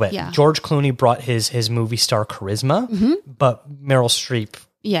bit. Yeah. George Clooney brought his movie star charisma, but Meryl Streep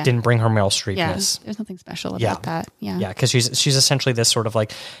didn't bring her Meryl Streepness. Yeah, there's nothing special about that. Yeah, because she's essentially this sort of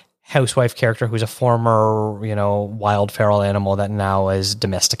like housewife character who's a former, wild feral animal that now is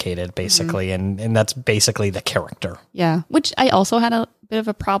domesticated, basically, and that's basically the character. Yeah, which I also had a bit of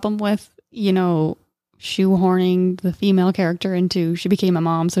a problem with, shoehorning the female character into, she became a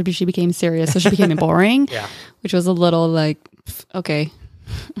mom, so she became serious, so she became boring. Yeah, which was a little like, okay,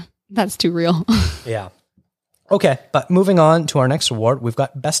 that's too real. Yeah. Okay, but moving on to our next award, we've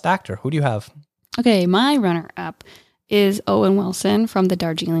got Best Actor. Who do you have? Okay, my runner-up is Owen Wilson from The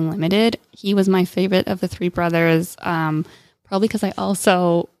Darjeeling Limited. He was my favorite of the three brothers, probably because I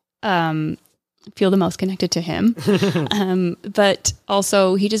also feel the most connected to him. But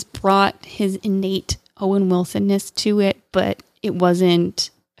also, he just brought his innate Owen Wilson-ness to it, but it wasn't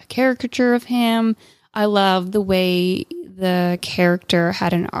a caricature of him. I love the way the character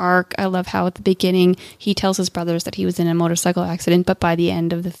had an arc. I love how at the beginning he tells his brothers that he was in a motorcycle accident, but by the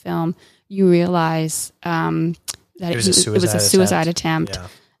end of the film, you realize that it was a suicide attempt. Yeah.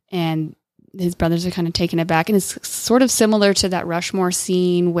 And his brothers are kind of taken aback. And it's sort of similar to that Rushmore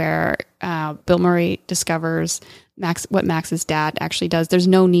scene where Bill Murray discovers what Max's dad actually does. There's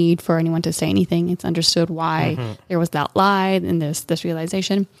no need for anyone to say anything. It's understood why there was that lie and this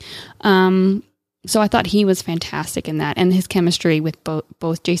realization. So I thought he was fantastic in that. And his chemistry with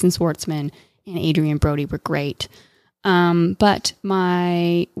both Jason Schwartzman and Adrian Brody were great. But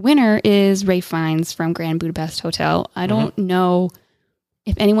my winner is Ralph Fiennes from Grand Budapest Hotel. I don't know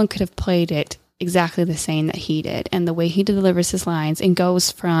if anyone could have played it exactly the same that he did, and the way he delivers his lines and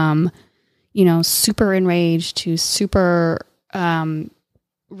goes from, super enraged to super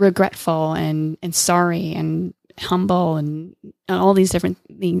regretful and sorry and humble and all these different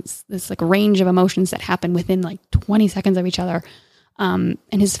things, this like range of emotions that happen within like 20 seconds of each other. And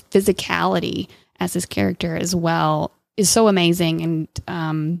his physicality as his character as well is so amazing. And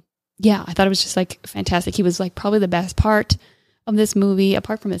I thought it was just like fantastic. He was like probably the best part of this movie,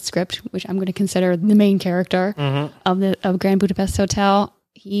 apart from its script, which I'm going to consider the main character of Grand Budapest Hotel.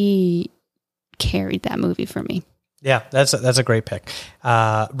 He carried that movie for me. Yeah, that's a great pick.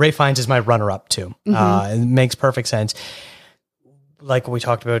 Ralph Fiennes is my runner-up too. It makes perfect sense. Like we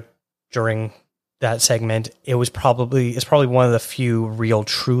talked about during that segment, it's probably one of the few real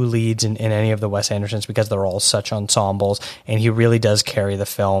true leads in any of the Wes Andersons, because they're all such ensembles, and he really does carry the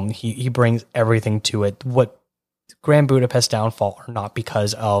film. He brings everything to it. What Grand Budapest downfall are not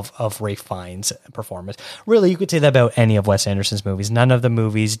because of Ralph Fiennes' performance. Really, you could say that about any of Wes Anderson's movies. None of the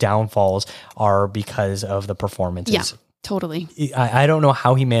movies' downfalls are because of the performances. Yeah, totally. I don't know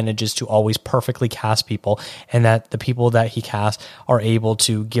how he manages to always perfectly cast people, and that the people that he casts are able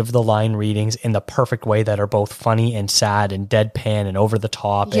to give the line readings in the perfect way that are both funny and sad and deadpan and over the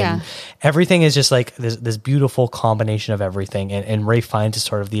top. Yeah. And everything is just like this beautiful combination of everything. And Ralph Fiennes is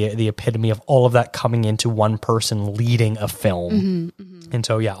sort of the epitome of all of that coming into one person leading a film. And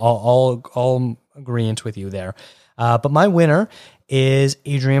so, yeah, I'll agreeant with you there. But my winner is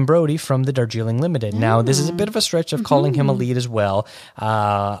Adrian Brody from the Darjeeling Limited. Now, this is a bit of a stretch of calling him a lead as well.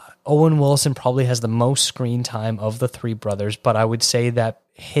 Owen Wilson probably has the most screen time of the three brothers, but I would say that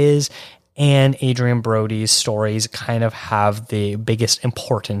his and Adrian Brody's stories kind of have the biggest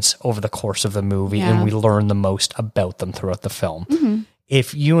importance over the course of the movie, and we learn the most about them throughout the film.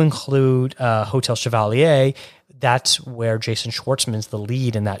 If you include Hotel Chevalier, that's where Jason Schwartzman's the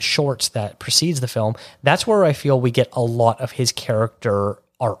lead in that shorts that precedes the film. That's where I feel we get a lot of his character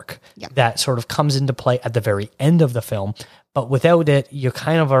arc that sort of comes into play at the very end of the film. But without it, you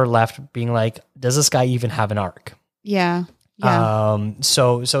kind of are left being like, does this guy even have an arc? Yeah.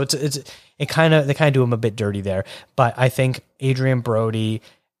 So they kind of do him a bit dirty there. But I think Adrian Brody,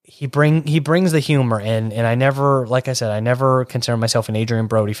 he brings the humor in, and I never consider myself an Adrian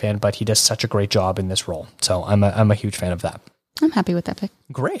Brody fan, but he does such a great job in this role. So I'm a huge fan of that. I'm happy with that pick.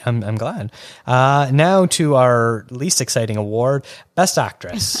 Great. I'm glad. Now to our least exciting award, Best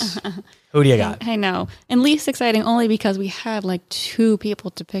Actress. Who do you got? I know. And least exciting only because we had like two people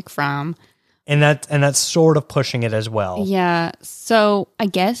to pick from. And that's sort of pushing it as well. Yeah. So I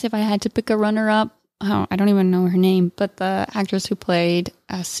guess if I had to pick a runner-up, I don't even know her name, but the actress who played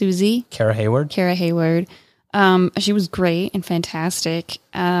Susie. Cara Hayward. She was great and fantastic.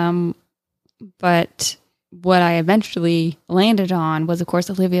 But what I eventually landed on was, of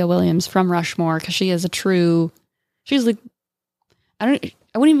course, Olivia Williams from Rushmore, because she is she's like,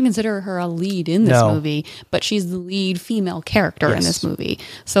 I wouldn't even consider her a lead in this movie, but she's the lead female character in this movie.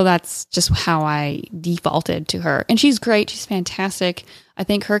 So that's just how I defaulted to her. And she's great. She's fantastic. I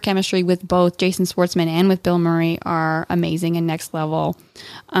think her chemistry with both Jason Schwartzman and with Bill Murray are amazing and next level.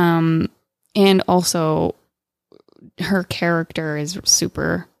 And also her character is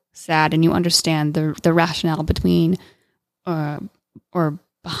super sad, and you understand the rationale between or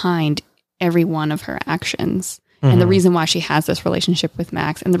behind every one of her actions. And the reason why she has this relationship with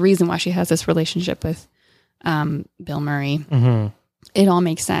Max, and the reason why she has this relationship with Bill Murray, it all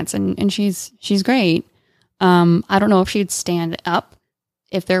makes sense. And she's great. I don't know if she'd stand up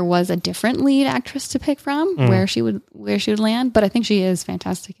if there was a different lead actress to pick from, where she would land. But I think she is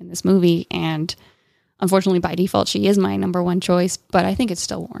fantastic in this movie, and unfortunately, by default, she is my number one choice. But I think it's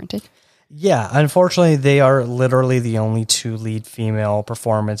still warranted. Yeah, unfortunately, they are literally the only two lead female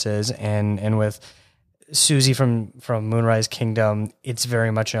performances, and with Susie from Moonrise Kingdom, it's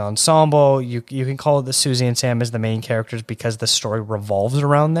very much an ensemble. You can call it the Susie and Sam as the main characters because the story revolves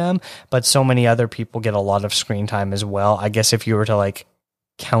around them, but so many other people get a lot of screen time as well. I guess if you were to like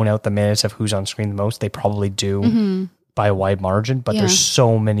count out the minutes of who's on screen the most, they probably do by a wide margin, but there's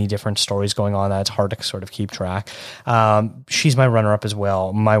so many different stories going on that it's hard to sort of keep track. She's my runner-up as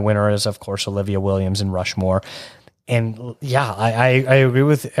well. My winner is, of course, Olivia Williams in Rushmore. And yeah, I agree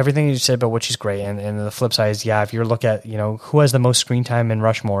with everything you said about what she's great. And the flip side is, if you look at, who has the most screen time in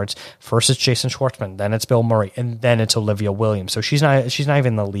Rushmore, it's Jason Schwartzman, then it's Bill Murray, and then it's Olivia Williams. So she's not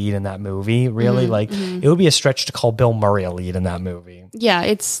even the lead in that movie, really. It would be a stretch to call Bill Murray a lead in that movie. Yeah,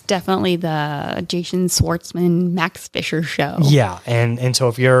 it's definitely the Jason Schwartzman, Max Fisher show. Yeah, and so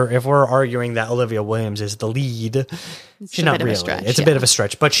if we're arguing that Olivia Williams is the lead, she's not really. It's a bit of a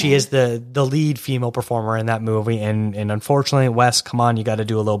stretch, but she is the lead female performer in that movie. And unfortunately, Wes, come on, you got to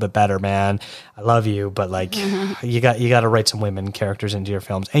do a little bit better, man. I love you, but like you got to write some women characters into your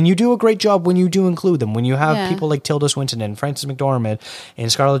films, and you do a great job when you do include them. When you have people like Tilda Swinton and Frances McDormand and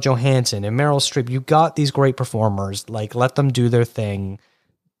Scarlett Johansson and Meryl Streep, you got these great performers. Like, let them do their thing.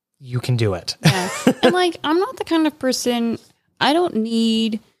 You can do it. Yeah. And like, I'm not the kind of person. I don't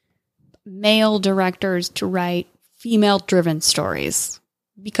need male directors to write female-driven stories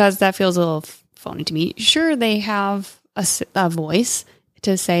because that feels a little phony to me. Sure, they have a voice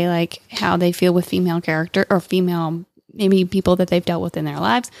to say like how they feel with female character or female, maybe people that they've dealt with in their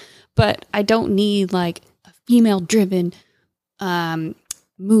lives, but I don't need like a female-driven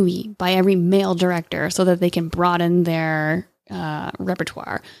movie by every male director so that they can broaden their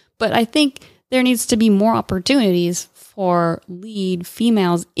repertoire. But I think there needs to be more opportunities for lead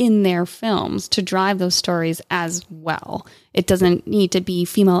females in their films to drive those stories as well. It doesn't need to be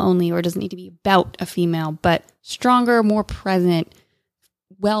female only, or it doesn't need to be about a female, but stronger, more present,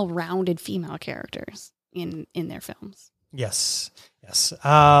 well-rounded female characters in their films. Yes.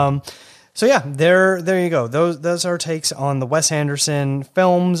 So yeah, there you go. Those are takes on the Wes Anderson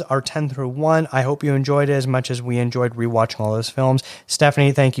films, our 10 through 1. I hope you enjoyed it as much as we enjoyed rewatching all those films.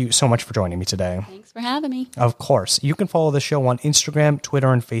 Stephanie, thank you so much for joining me today. Thanks for having me. Of course. You can follow the show on Instagram,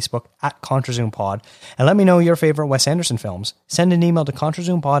 Twitter, and Facebook at ContraZoomPod, and let me know your favorite Wes Anderson films. Send an email to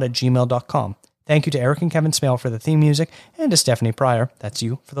ContraZoomPod@gmail.com. Thank you to Eric and Kevin Smale for the theme music, and to Stephanie Pryor, that's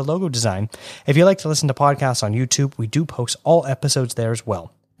you, for the logo design. If you like to listen to podcasts on YouTube, we do post all episodes there as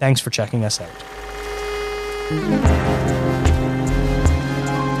well. Thanks for checking us out.